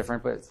little bit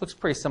different, but it looks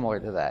pretty similar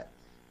to that,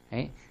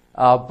 right?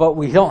 But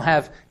we don't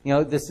have,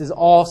 this is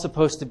all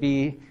supposed to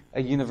be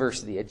a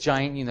university, a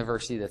giant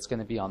university that's going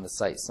to be on the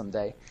site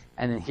someday.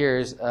 And then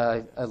here's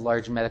a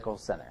large medical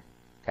center,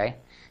 okay?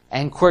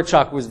 And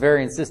Korczak was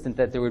very insistent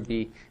that there would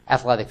be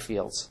athletic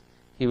fields.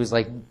 He was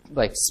like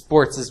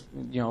sports is,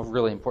 a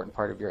really important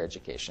part of your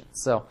education.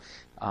 So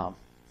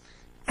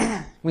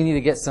we need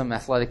to get some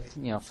athletic,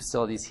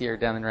 facilities here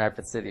down in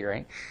Rapid City,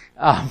 right?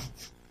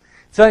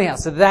 So anyhow,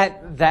 so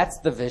that's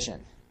the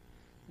vision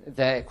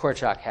that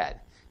Korczak had.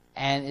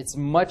 And it's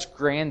much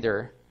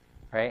grander,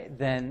 right,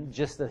 than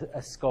just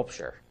a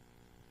sculpture,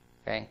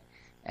 okay?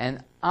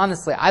 And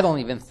honestly, I don't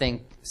even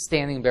think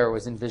Standing Bear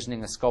was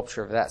envisioning a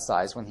sculpture of that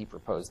size when he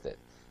proposed it,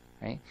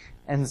 right?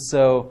 And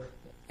so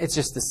it's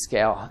just the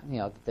scale,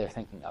 that they're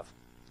thinking of.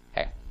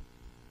 Okay.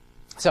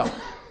 So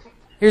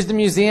here's the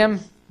museum.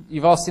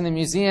 You've all seen the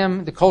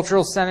museum, the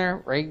cultural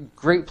center, right?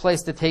 Great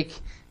place to take.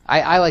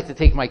 I like to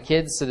take my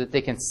kids so that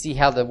they can see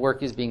how the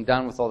work is being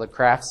done with all the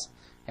crafts,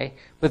 Okay?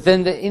 But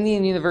then the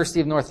Indian University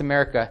of North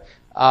America,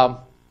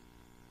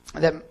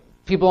 that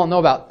people don't know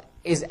about,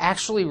 is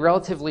actually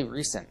relatively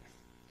recent.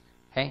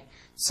 Okay?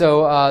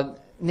 So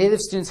Native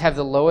students have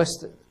the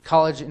lowest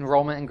college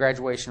enrollment and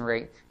graduation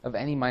rate of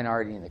any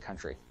minority in the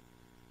country.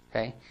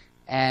 Okay?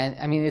 And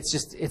I mean,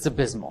 it's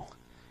abysmal.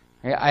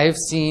 Right? I have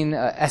seen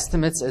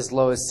estimates as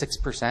low as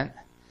 6%.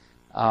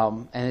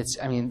 And it's,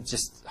 I mean,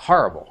 just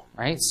horrible,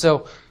 right?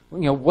 So,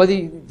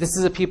 this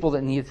is a people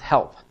that need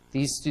help.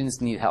 These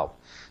students need help.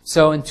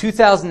 So in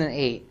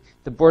 2008,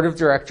 the board of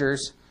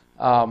directors,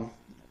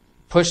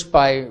 pushed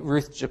by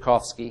Ruth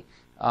Ziolkowski,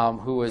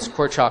 who was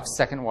Korczak's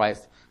second wife,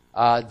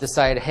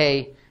 decided,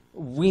 hey,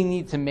 we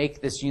need to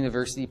make this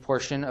university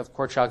portion of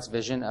Korczak's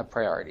vision a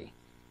priority,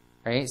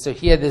 right? So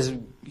he had this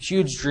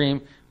huge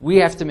dream. We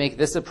have to make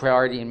this a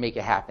priority and make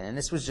it happen. And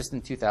this was just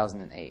in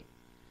 2008.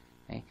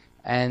 Okay?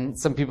 And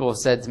some people have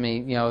said to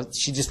me,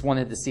 she just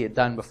wanted to see it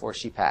done before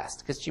she passed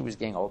because she was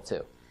getting old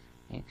too.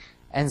 Okay?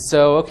 And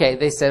so,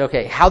 they said,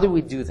 how do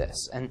we do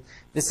this? And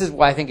this is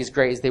what I think is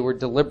great is they were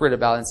deliberate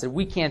about it and said,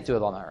 we can't do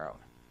it on our own,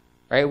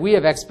 right? We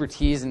have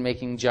expertise in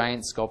making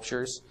giant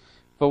sculptures,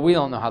 but we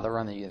don't know how to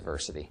run a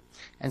university.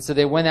 And so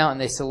they went out and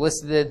they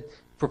solicited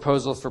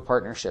proposals for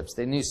partnerships.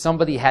 They knew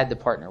somebody had to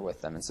partner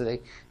with them. And so they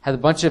had a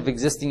bunch of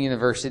existing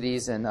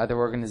universities and other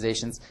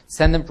organizations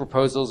send them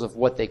proposals of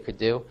what they could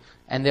do.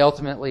 And they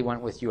ultimately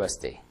went with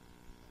USD,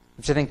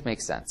 which I think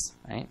makes sense,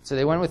 right? So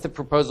they went with the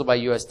proposal by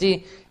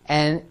USD.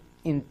 And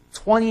in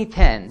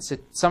 2010, so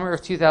summer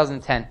of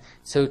 2010,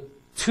 so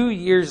 2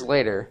 years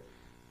later,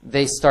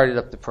 they started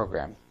up the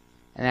program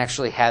and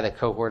actually had a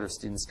cohort of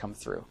students come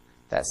through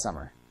that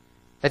summer.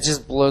 That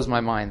just blows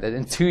my mind that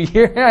in 2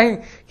 years,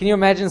 can you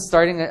imagine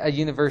starting a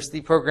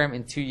university program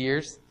in 2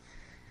 years?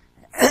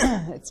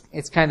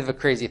 It's kind of a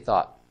crazy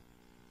thought.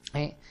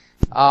 Right?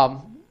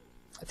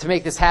 To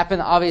make this happen,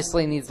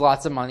 obviously needs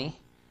lots of money.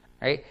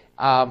 Right?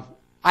 I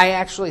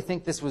actually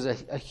think this was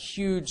a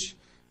huge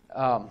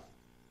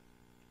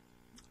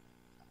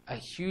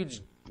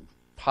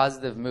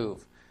positive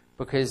move.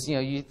 Because,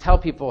 you tell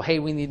people, hey,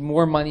 we need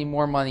more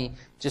money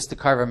just to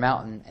carve a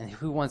mountain. And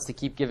who wants to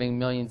keep giving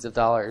millions of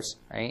dollars,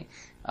 right,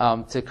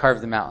 to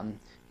carve the mountain?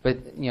 But,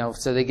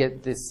 so they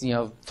get this,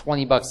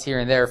 $20 here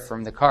and there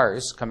from the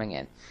cars coming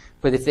in.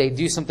 But if they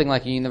do something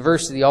like a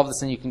university, all of a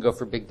sudden you can go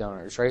for big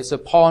donors, right? So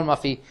Paul and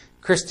Muffy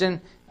Christian,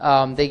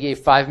 they gave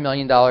 $5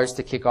 million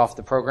to kick off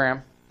the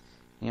program,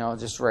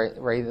 just right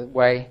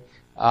away.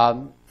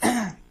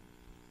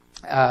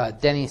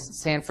 Denny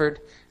Sanford,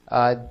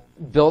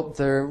 built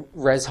the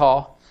res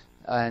hall,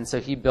 and so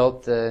he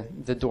built the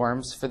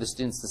dorms for the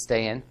students to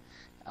stay in,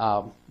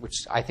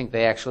 which I think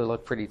they actually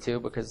look pretty too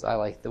because I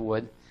like the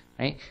wood,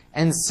 right?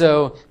 And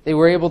so they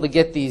were able to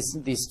get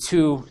these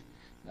two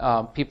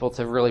people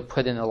to really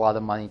put in a lot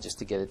of money just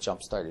to get it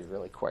jump started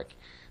really quick.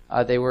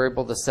 They were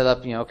able to set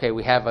up,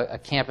 we have a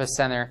campus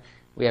center,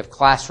 we have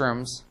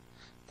classrooms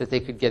that they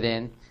could get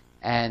in,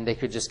 and they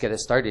could just get it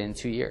started in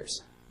 2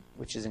 years,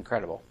 which is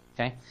incredible.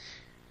 Okay.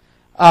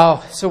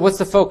 So what's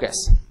the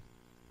focus?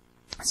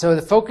 So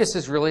the focus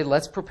is really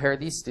let's prepare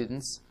these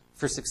students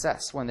for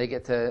success when they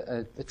get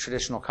to a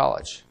traditional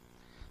college.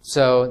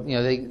 So,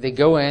 they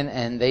go in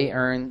and they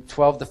earn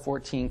 12 to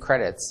 14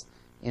 credits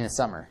in a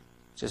summer.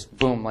 Just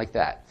boom, like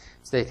that.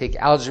 So they take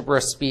algebra,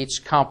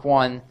 speech, Comp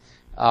 1,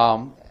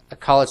 a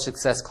college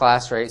success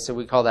class, right? So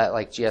we call that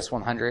like GS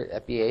 100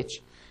 at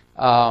BH.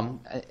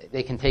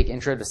 They can take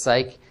intro to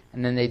psych,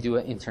 and then they do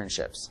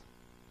internships.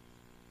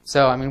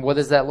 So, what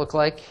does that look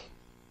like?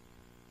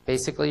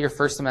 Basically your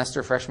first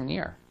semester freshman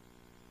year.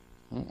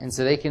 And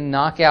so they can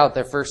knock out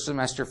their first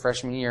semester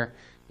freshman year,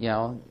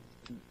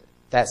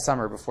 that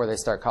summer before they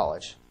start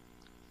college.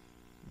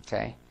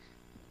 Okay?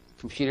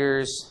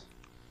 Computers,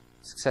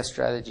 success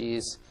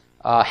strategies,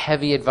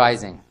 heavy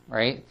advising,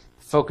 right?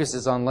 Focus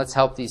is on let's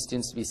help these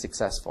students to be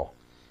successful.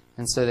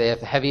 And so they have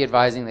heavy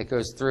advising that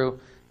goes through,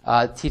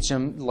 teach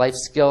them life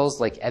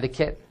skills like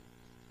etiquette,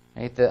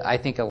 right? That I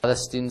think a lot of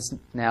students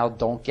now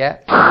don't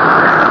get.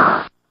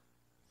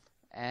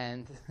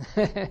 And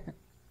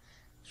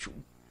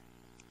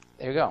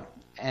there you go.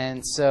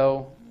 And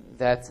so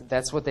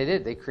that's what they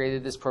did. They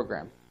created this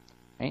program,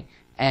 right?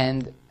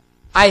 And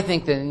I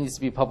think that it needs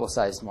to be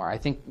publicized more. I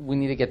think we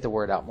need to get the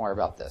word out more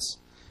about this.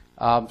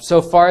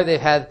 So far,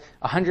 they've had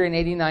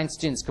 189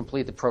 students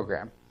complete the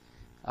program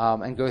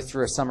and go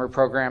through a summer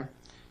program.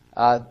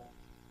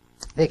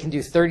 They can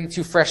do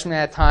 32 freshmen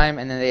at a time,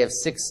 and then they have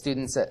 6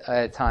 students at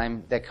a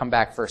time that come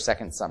back for a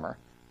second summer.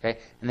 Okay?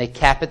 And they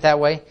cap it that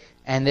way.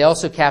 And they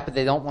also cap it,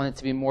 they don't want it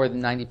to be more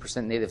than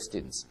 90% native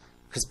students.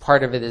 Because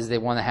part of it is they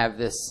want to have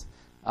this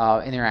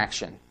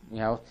interaction,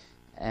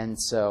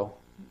 And so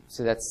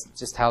that's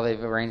just how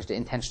they've arranged it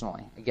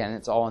intentionally. Again,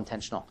 it's all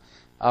intentional.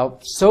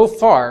 So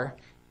far,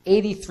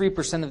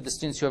 83% of the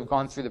students who have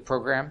gone through the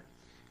program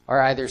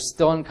are either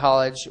still in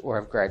college or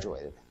have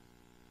graduated.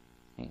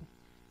 Okay?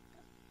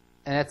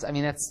 And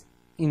that's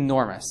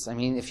enormous.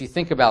 If you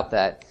think about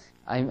that,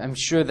 I'm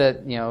sure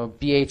that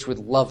BH would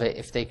love it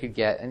if they could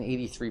get an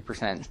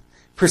 83%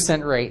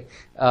 rate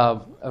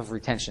of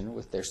retention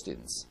with their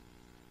students.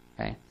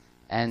 Okay,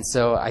 And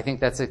so I think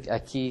that's a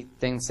key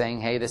thing,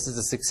 saying, hey, this is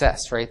a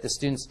success, right? The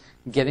students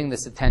getting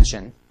this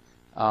attention,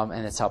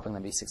 and it's helping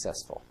them be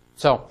successful.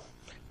 So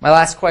my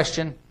last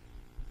question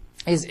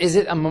is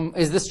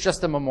this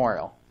just a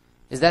memorial?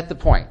 Is that the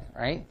point,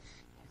 right?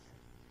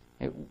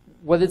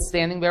 What did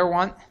Standing Bear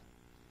want?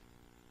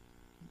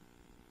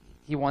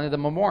 He wanted a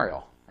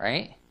memorial,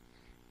 right?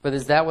 But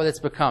is that what it's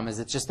become? Is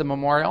it just a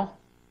memorial?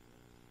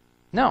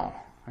 No,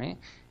 right?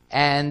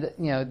 And,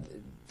 you know,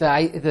 the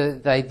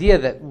idea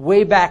that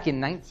way back in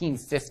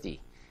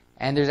 1950,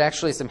 and there's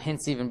actually some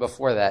hints even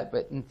before that,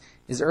 but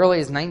as early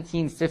as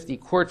 1950,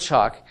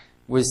 Korczak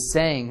was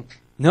saying,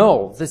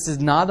 no, this is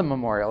not a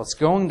memorial. It's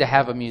going to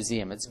have a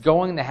museum. It's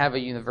going to have a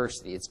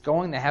university. It's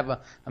going to have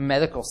a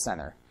medical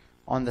center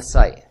on the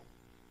site,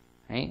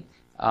 right?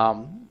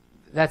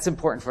 That's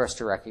important for us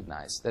to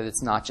recognize, that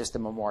it's not just a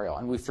memorial.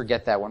 And we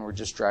forget that when we're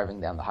just driving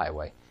down the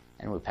highway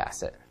and we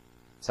pass it.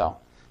 So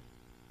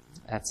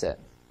that's it.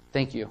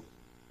 Thank you.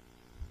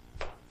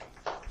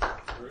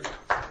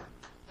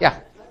 Yeah? How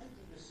did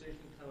the decision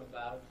come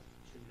about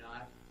to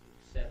not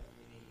accept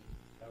any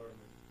government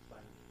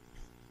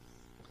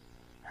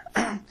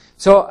funding?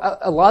 So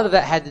a lot of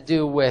that had to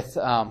do with,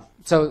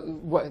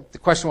 the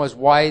question was,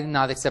 why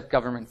not accept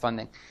government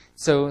funding?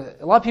 So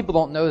a lot of people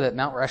don't know that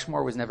Mount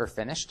Rushmore was never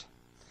finished.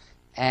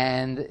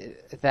 And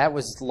that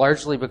was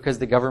largely because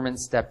the government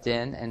stepped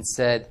in and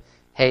said,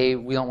 hey,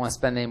 we don't want to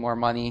spend any more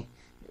money.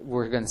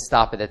 We're going to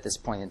stop it at this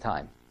point in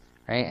time,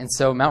 right? And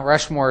so Mount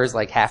Rushmore is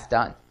like half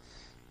done.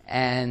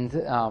 And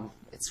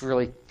it's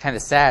really kind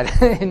of sad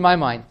in my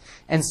mind.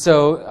 And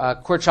so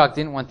Korczak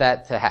didn't want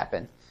that to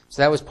happen.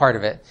 So that was part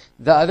of it.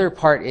 The other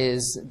part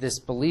is this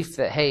belief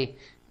that, hey,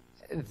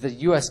 the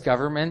U.S.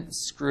 government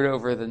screwed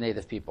over the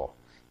Native people.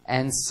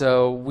 And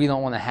so we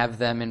don't want to have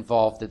them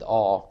involved at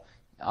all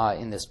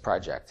in this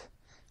project.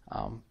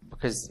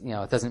 Because, you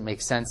know, it doesn't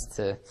make sense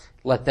to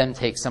let them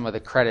take some of the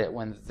credit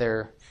when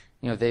they're,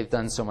 you know, they've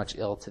done so much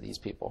ill to these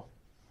people.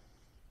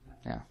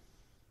 Yeah.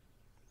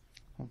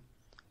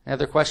 Any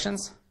other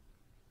questions?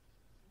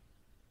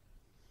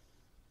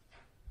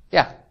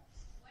 Yeah.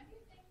 When do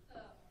you think the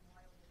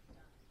memorial will be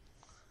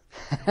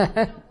done?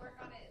 You don't work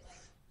on it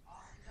like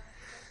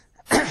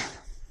often,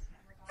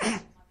 work on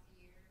it once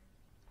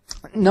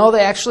a year? No,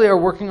 they actually are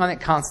working on it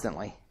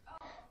constantly.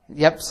 Oh.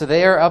 Yep, so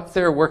they are up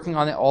there working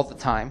on it all the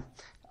time.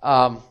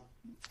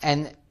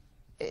 And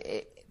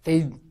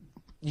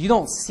you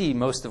don't see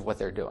most of what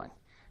they're doing.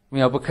 You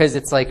know, because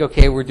it's like,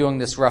 okay, we're doing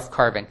this rough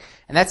carving.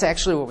 And that's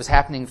actually what was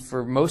happening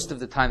for most of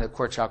the time that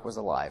Korczak was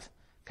alive.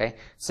 Okay?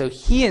 So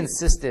he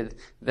insisted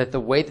that the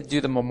way to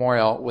do the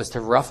memorial was to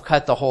rough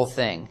cut the whole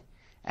thing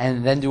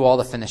and then do all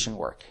the finishing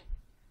work.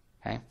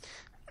 Okay?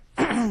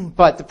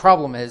 But the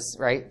problem is,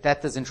 right,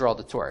 that doesn't draw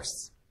the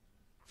tourists.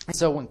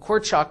 So when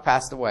Korczak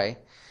passed away,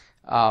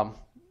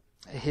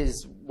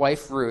 his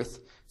wife Ruth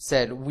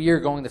said, we are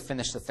going to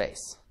finish the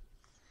face.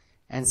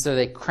 And so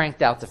they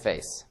cranked out the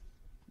face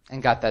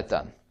and got that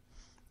done.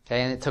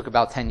 Okay, and it took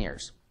about 10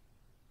 years.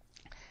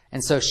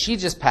 And so she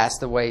just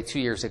passed away 2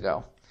 years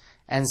ago.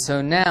 And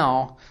so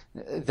now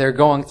they're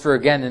going through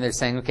again and they're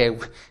saying, okay, you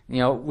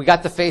know, we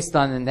got the face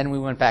done and then we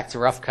went back to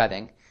rough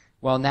cutting.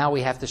 Well, now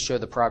we have to show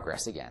the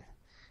progress again.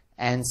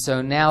 And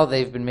so now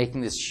they've been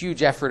making this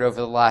huge effort over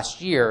the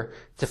last year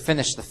to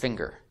finish the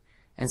finger.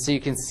 And so you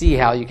can see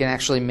how you can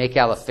actually make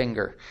out a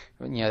finger,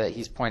 you know, that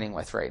he's pointing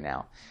with right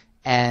now.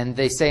 And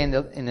they say in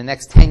the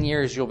next 10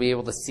 years you'll be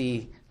able to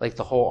see like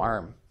the whole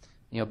arm,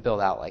 you know,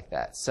 build out like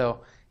that.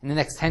 So in the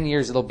next 10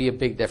 years, it'll be a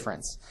big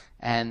difference.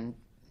 And,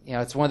 you know,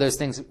 it's one of those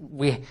things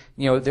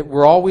that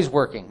we're always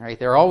working, right?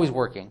 They're always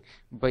working.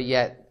 But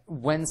yet,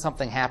 when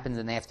something happens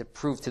and they have to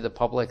prove to the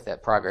public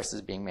that progress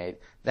is being made,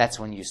 that's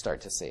when you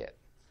start to see it.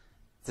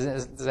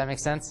 Does that make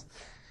sense?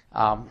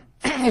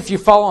 If you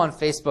follow on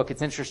Facebook,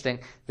 it's interesting.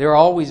 They're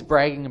always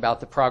bragging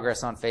about the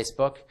progress on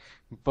Facebook.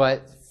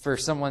 But for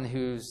someone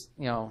who's,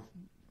 you know,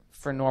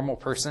 for a normal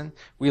person,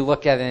 we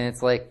look at it and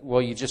it's like,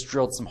 well, you just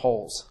drilled some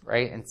holes,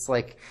 right? And it's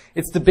like,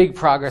 it's the big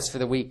progress for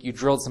the week. You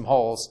drilled some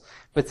holes.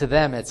 But to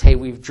them, it's, hey,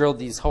 we've drilled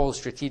these holes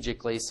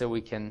strategically so we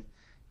can,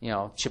 you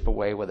know, chip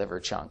away whatever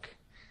chunk.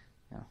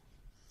 Yeah.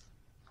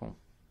 Cool.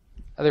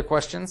 Other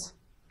questions?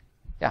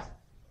 Yeah.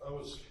 I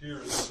was here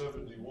in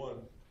 71,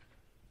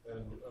 and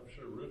I'm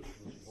sure Rich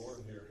was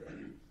born here,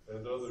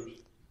 and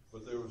others,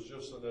 but there was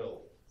just an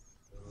L.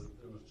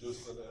 It was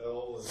just an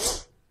L, and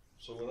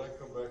so when I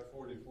come back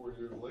 44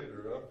 years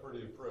later, I'm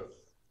pretty impressed.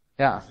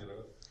 Yeah. You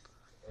know,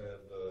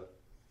 and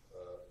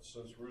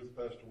since Ruth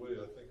passed away,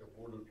 I think a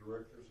board of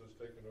directors has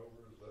taken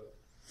over. Is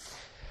that?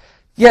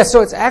 Yeah.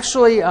 So it's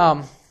actually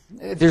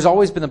there's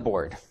always been a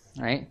board,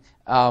 right?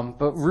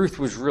 But Ruth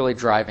was really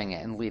driving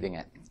it and leading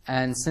it.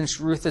 And since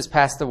Ruth has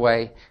passed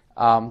away,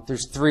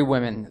 there's 3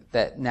 women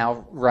that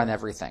now run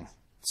everything.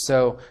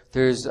 So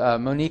there's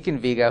Monique and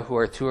Viga, who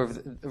are 2 of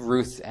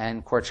Ruth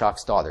and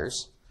Korczak's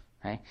daughters,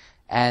 right?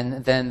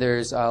 And then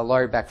there's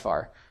Laurie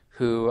Beckvar,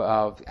 who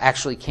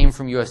actually came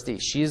from USD.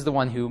 She's the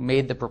one who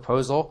made the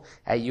proposal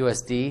at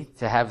USD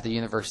to have the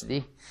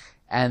university.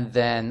 And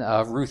then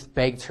Ruth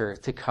begged her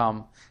to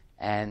come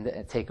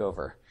and take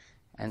over.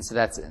 And so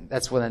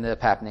that's what ended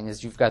up happening,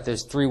 is you've got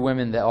those 3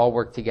 women that all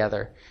work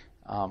together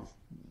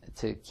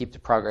to keep the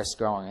progress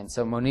going. And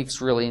so Monique's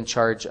really in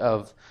charge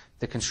of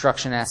the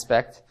construction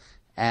aspect,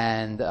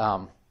 and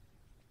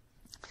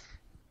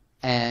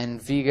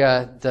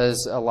Viga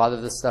does a lot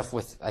of the stuff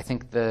with, I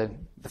think, the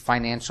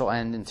financial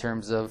end in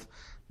terms of,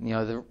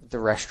 the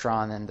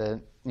restaurant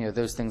and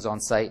those things on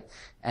site.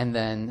 And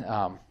then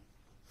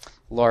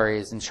Laurie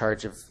is in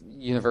charge of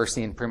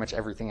university and pretty much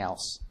everything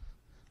else.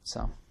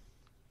 So,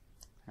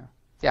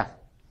 yeah.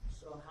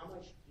 So how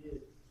much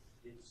did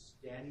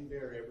Standing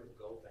Bear ever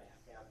go back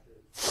after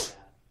that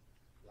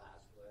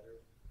last letter?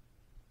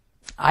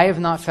 I have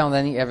not found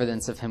any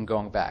evidence of him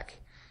going back.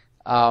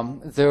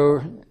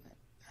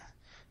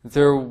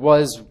 There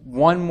was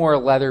one more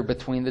letter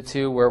between the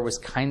two where it was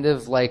kind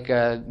of like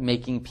a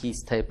making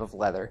peace type of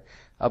letter.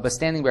 But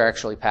Standing Bear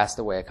actually passed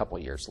away a couple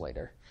years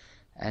later.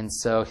 And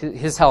so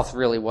his health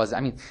really was,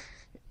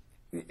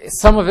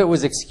 some of it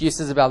was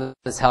excuses about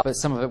his health, but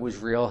some of it was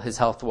real. His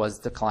health was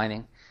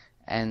declining.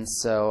 And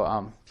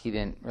so he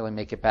didn't really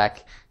make it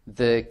back.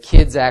 The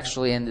kids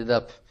actually ended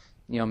up,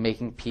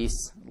 making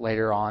peace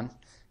later on,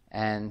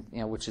 and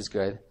which is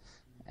good.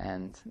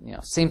 And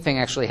same thing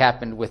actually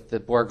happened with the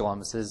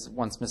Borglums. Is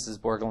once Mrs.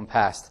 Borglum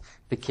passed,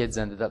 the kids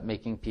ended up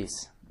making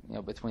peace,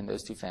 between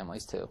those 2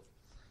 families too.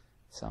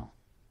 So,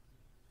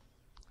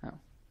 yeah.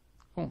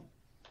 Cool.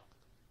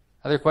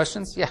 Other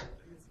questions? Yeah.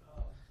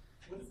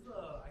 What is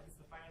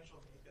the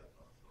financial makeup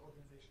of the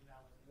organization now?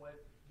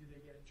 What do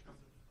they get in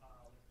terms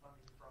of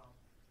funding from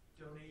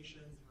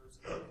donations versus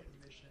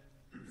commission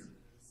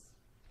versus,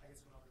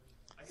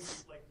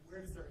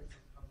 where does their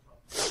income come from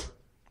for,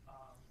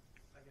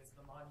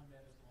 the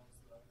monument as well as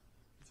the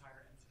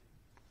entire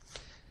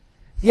entity?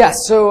 Yeah,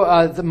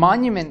 so the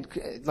monument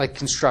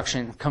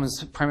construction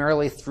comes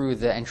primarily through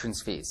the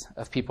entrance fees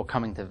of people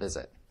coming to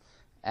visit.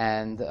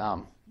 And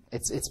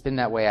it's been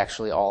that way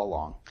actually all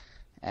along.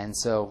 And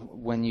so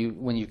when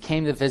you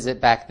came to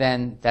visit back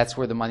then, that's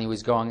where the money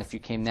was going if you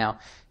came now.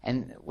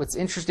 And what's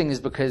interesting is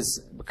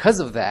because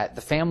of that,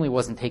 the family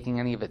wasn't taking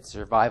any of it to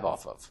survive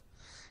off of.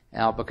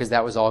 Because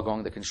that was all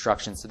going to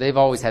construction. So they've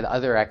always had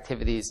other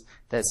activities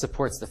that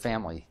supports the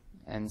family.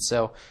 And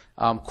so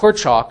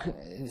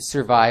Korczak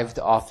survived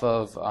off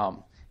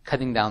of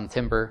cutting down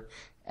timber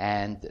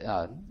and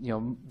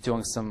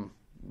doing some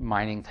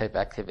mining type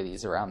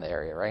activities around the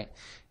area, right?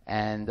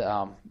 And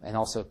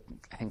also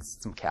I think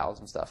some cows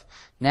and stuff.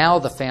 Now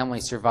the family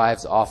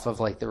survives off of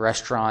the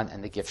restaurant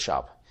and the gift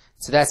shop.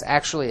 So that's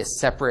actually a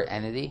separate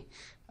entity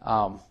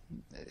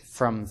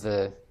from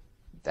the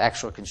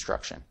actual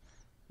construction.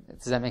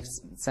 Does that make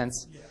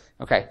sense? Yeah.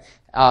 Okay.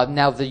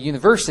 Now the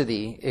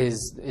university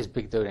is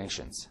big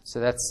donations. So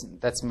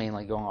that's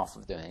mainly going off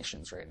of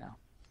donations right now.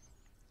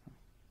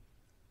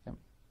 Yep.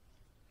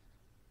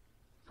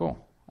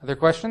 Cool. Other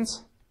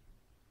questions?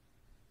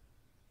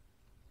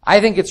 I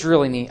think it's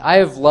really neat. I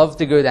have loved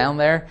to go down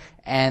there,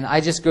 and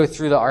I just go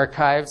through the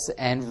archives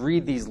and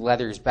read these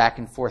letters back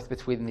and forth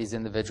between these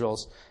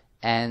individuals,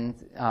 and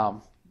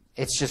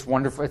it's just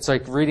wonderful. It's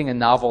like reading a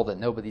novel that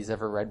nobody's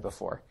ever read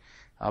before,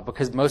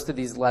 because most of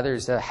these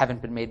letters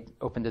haven't been made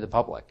open to the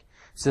public.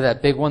 So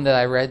that big one that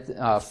I read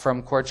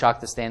from Korczak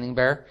to Standing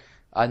Bear,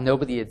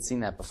 nobody had seen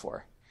that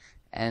before.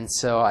 And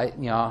so I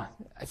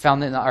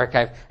found it in the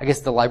archive. I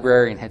guess the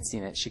librarian had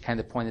seen it. She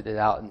kind of pointed it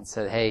out and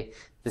said, "Hey,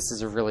 this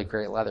is a really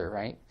great letter,"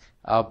 right?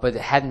 But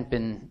it hadn't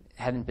been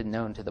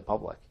known to the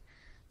public.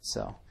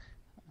 So,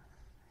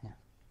 yeah.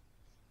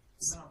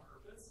 Is that on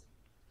purpose?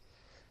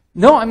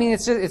 No,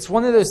 it's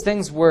one of those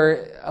things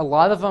where a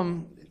lot of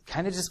them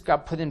kind of just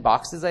got put in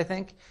boxes, I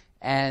think,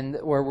 and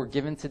where were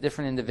given to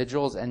different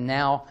individuals. And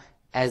now,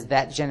 as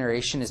that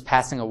generation is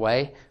passing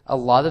away, a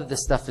lot of the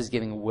stuff is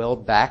getting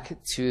willed back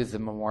to the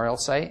memorial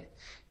site.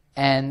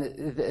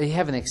 And they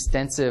have an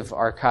extensive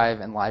archive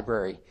and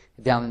library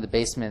down in the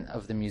basement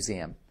of the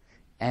museum.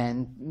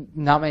 And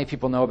not many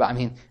people know about,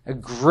 a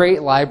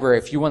great library,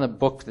 if you want a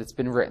book that's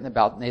been written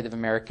about Native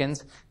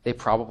Americans, they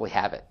probably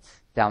have it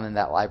down in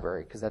that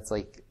library, because that's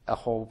like a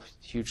whole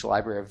huge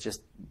library of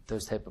just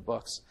those type of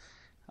books.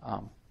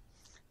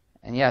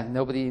 And yeah,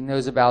 nobody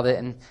knows about it.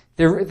 And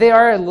they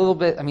are a little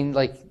bit,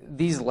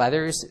 these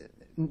letters,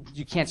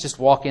 you can't just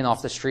walk in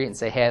off the street and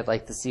say, "Hey, I'd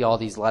like to see all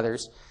these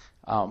letters."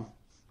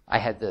 I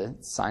had to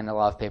sign a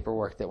lot of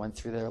paperwork that went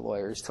through their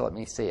lawyers to let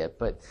me see it,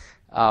 but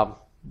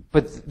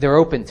they're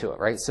open to it,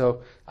 right?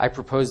 So I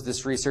proposed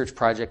this research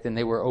project, and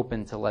they were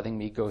open to letting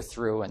me go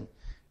through and,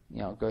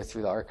 go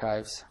through the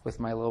archives with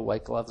my little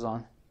white gloves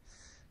on.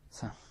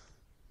 So.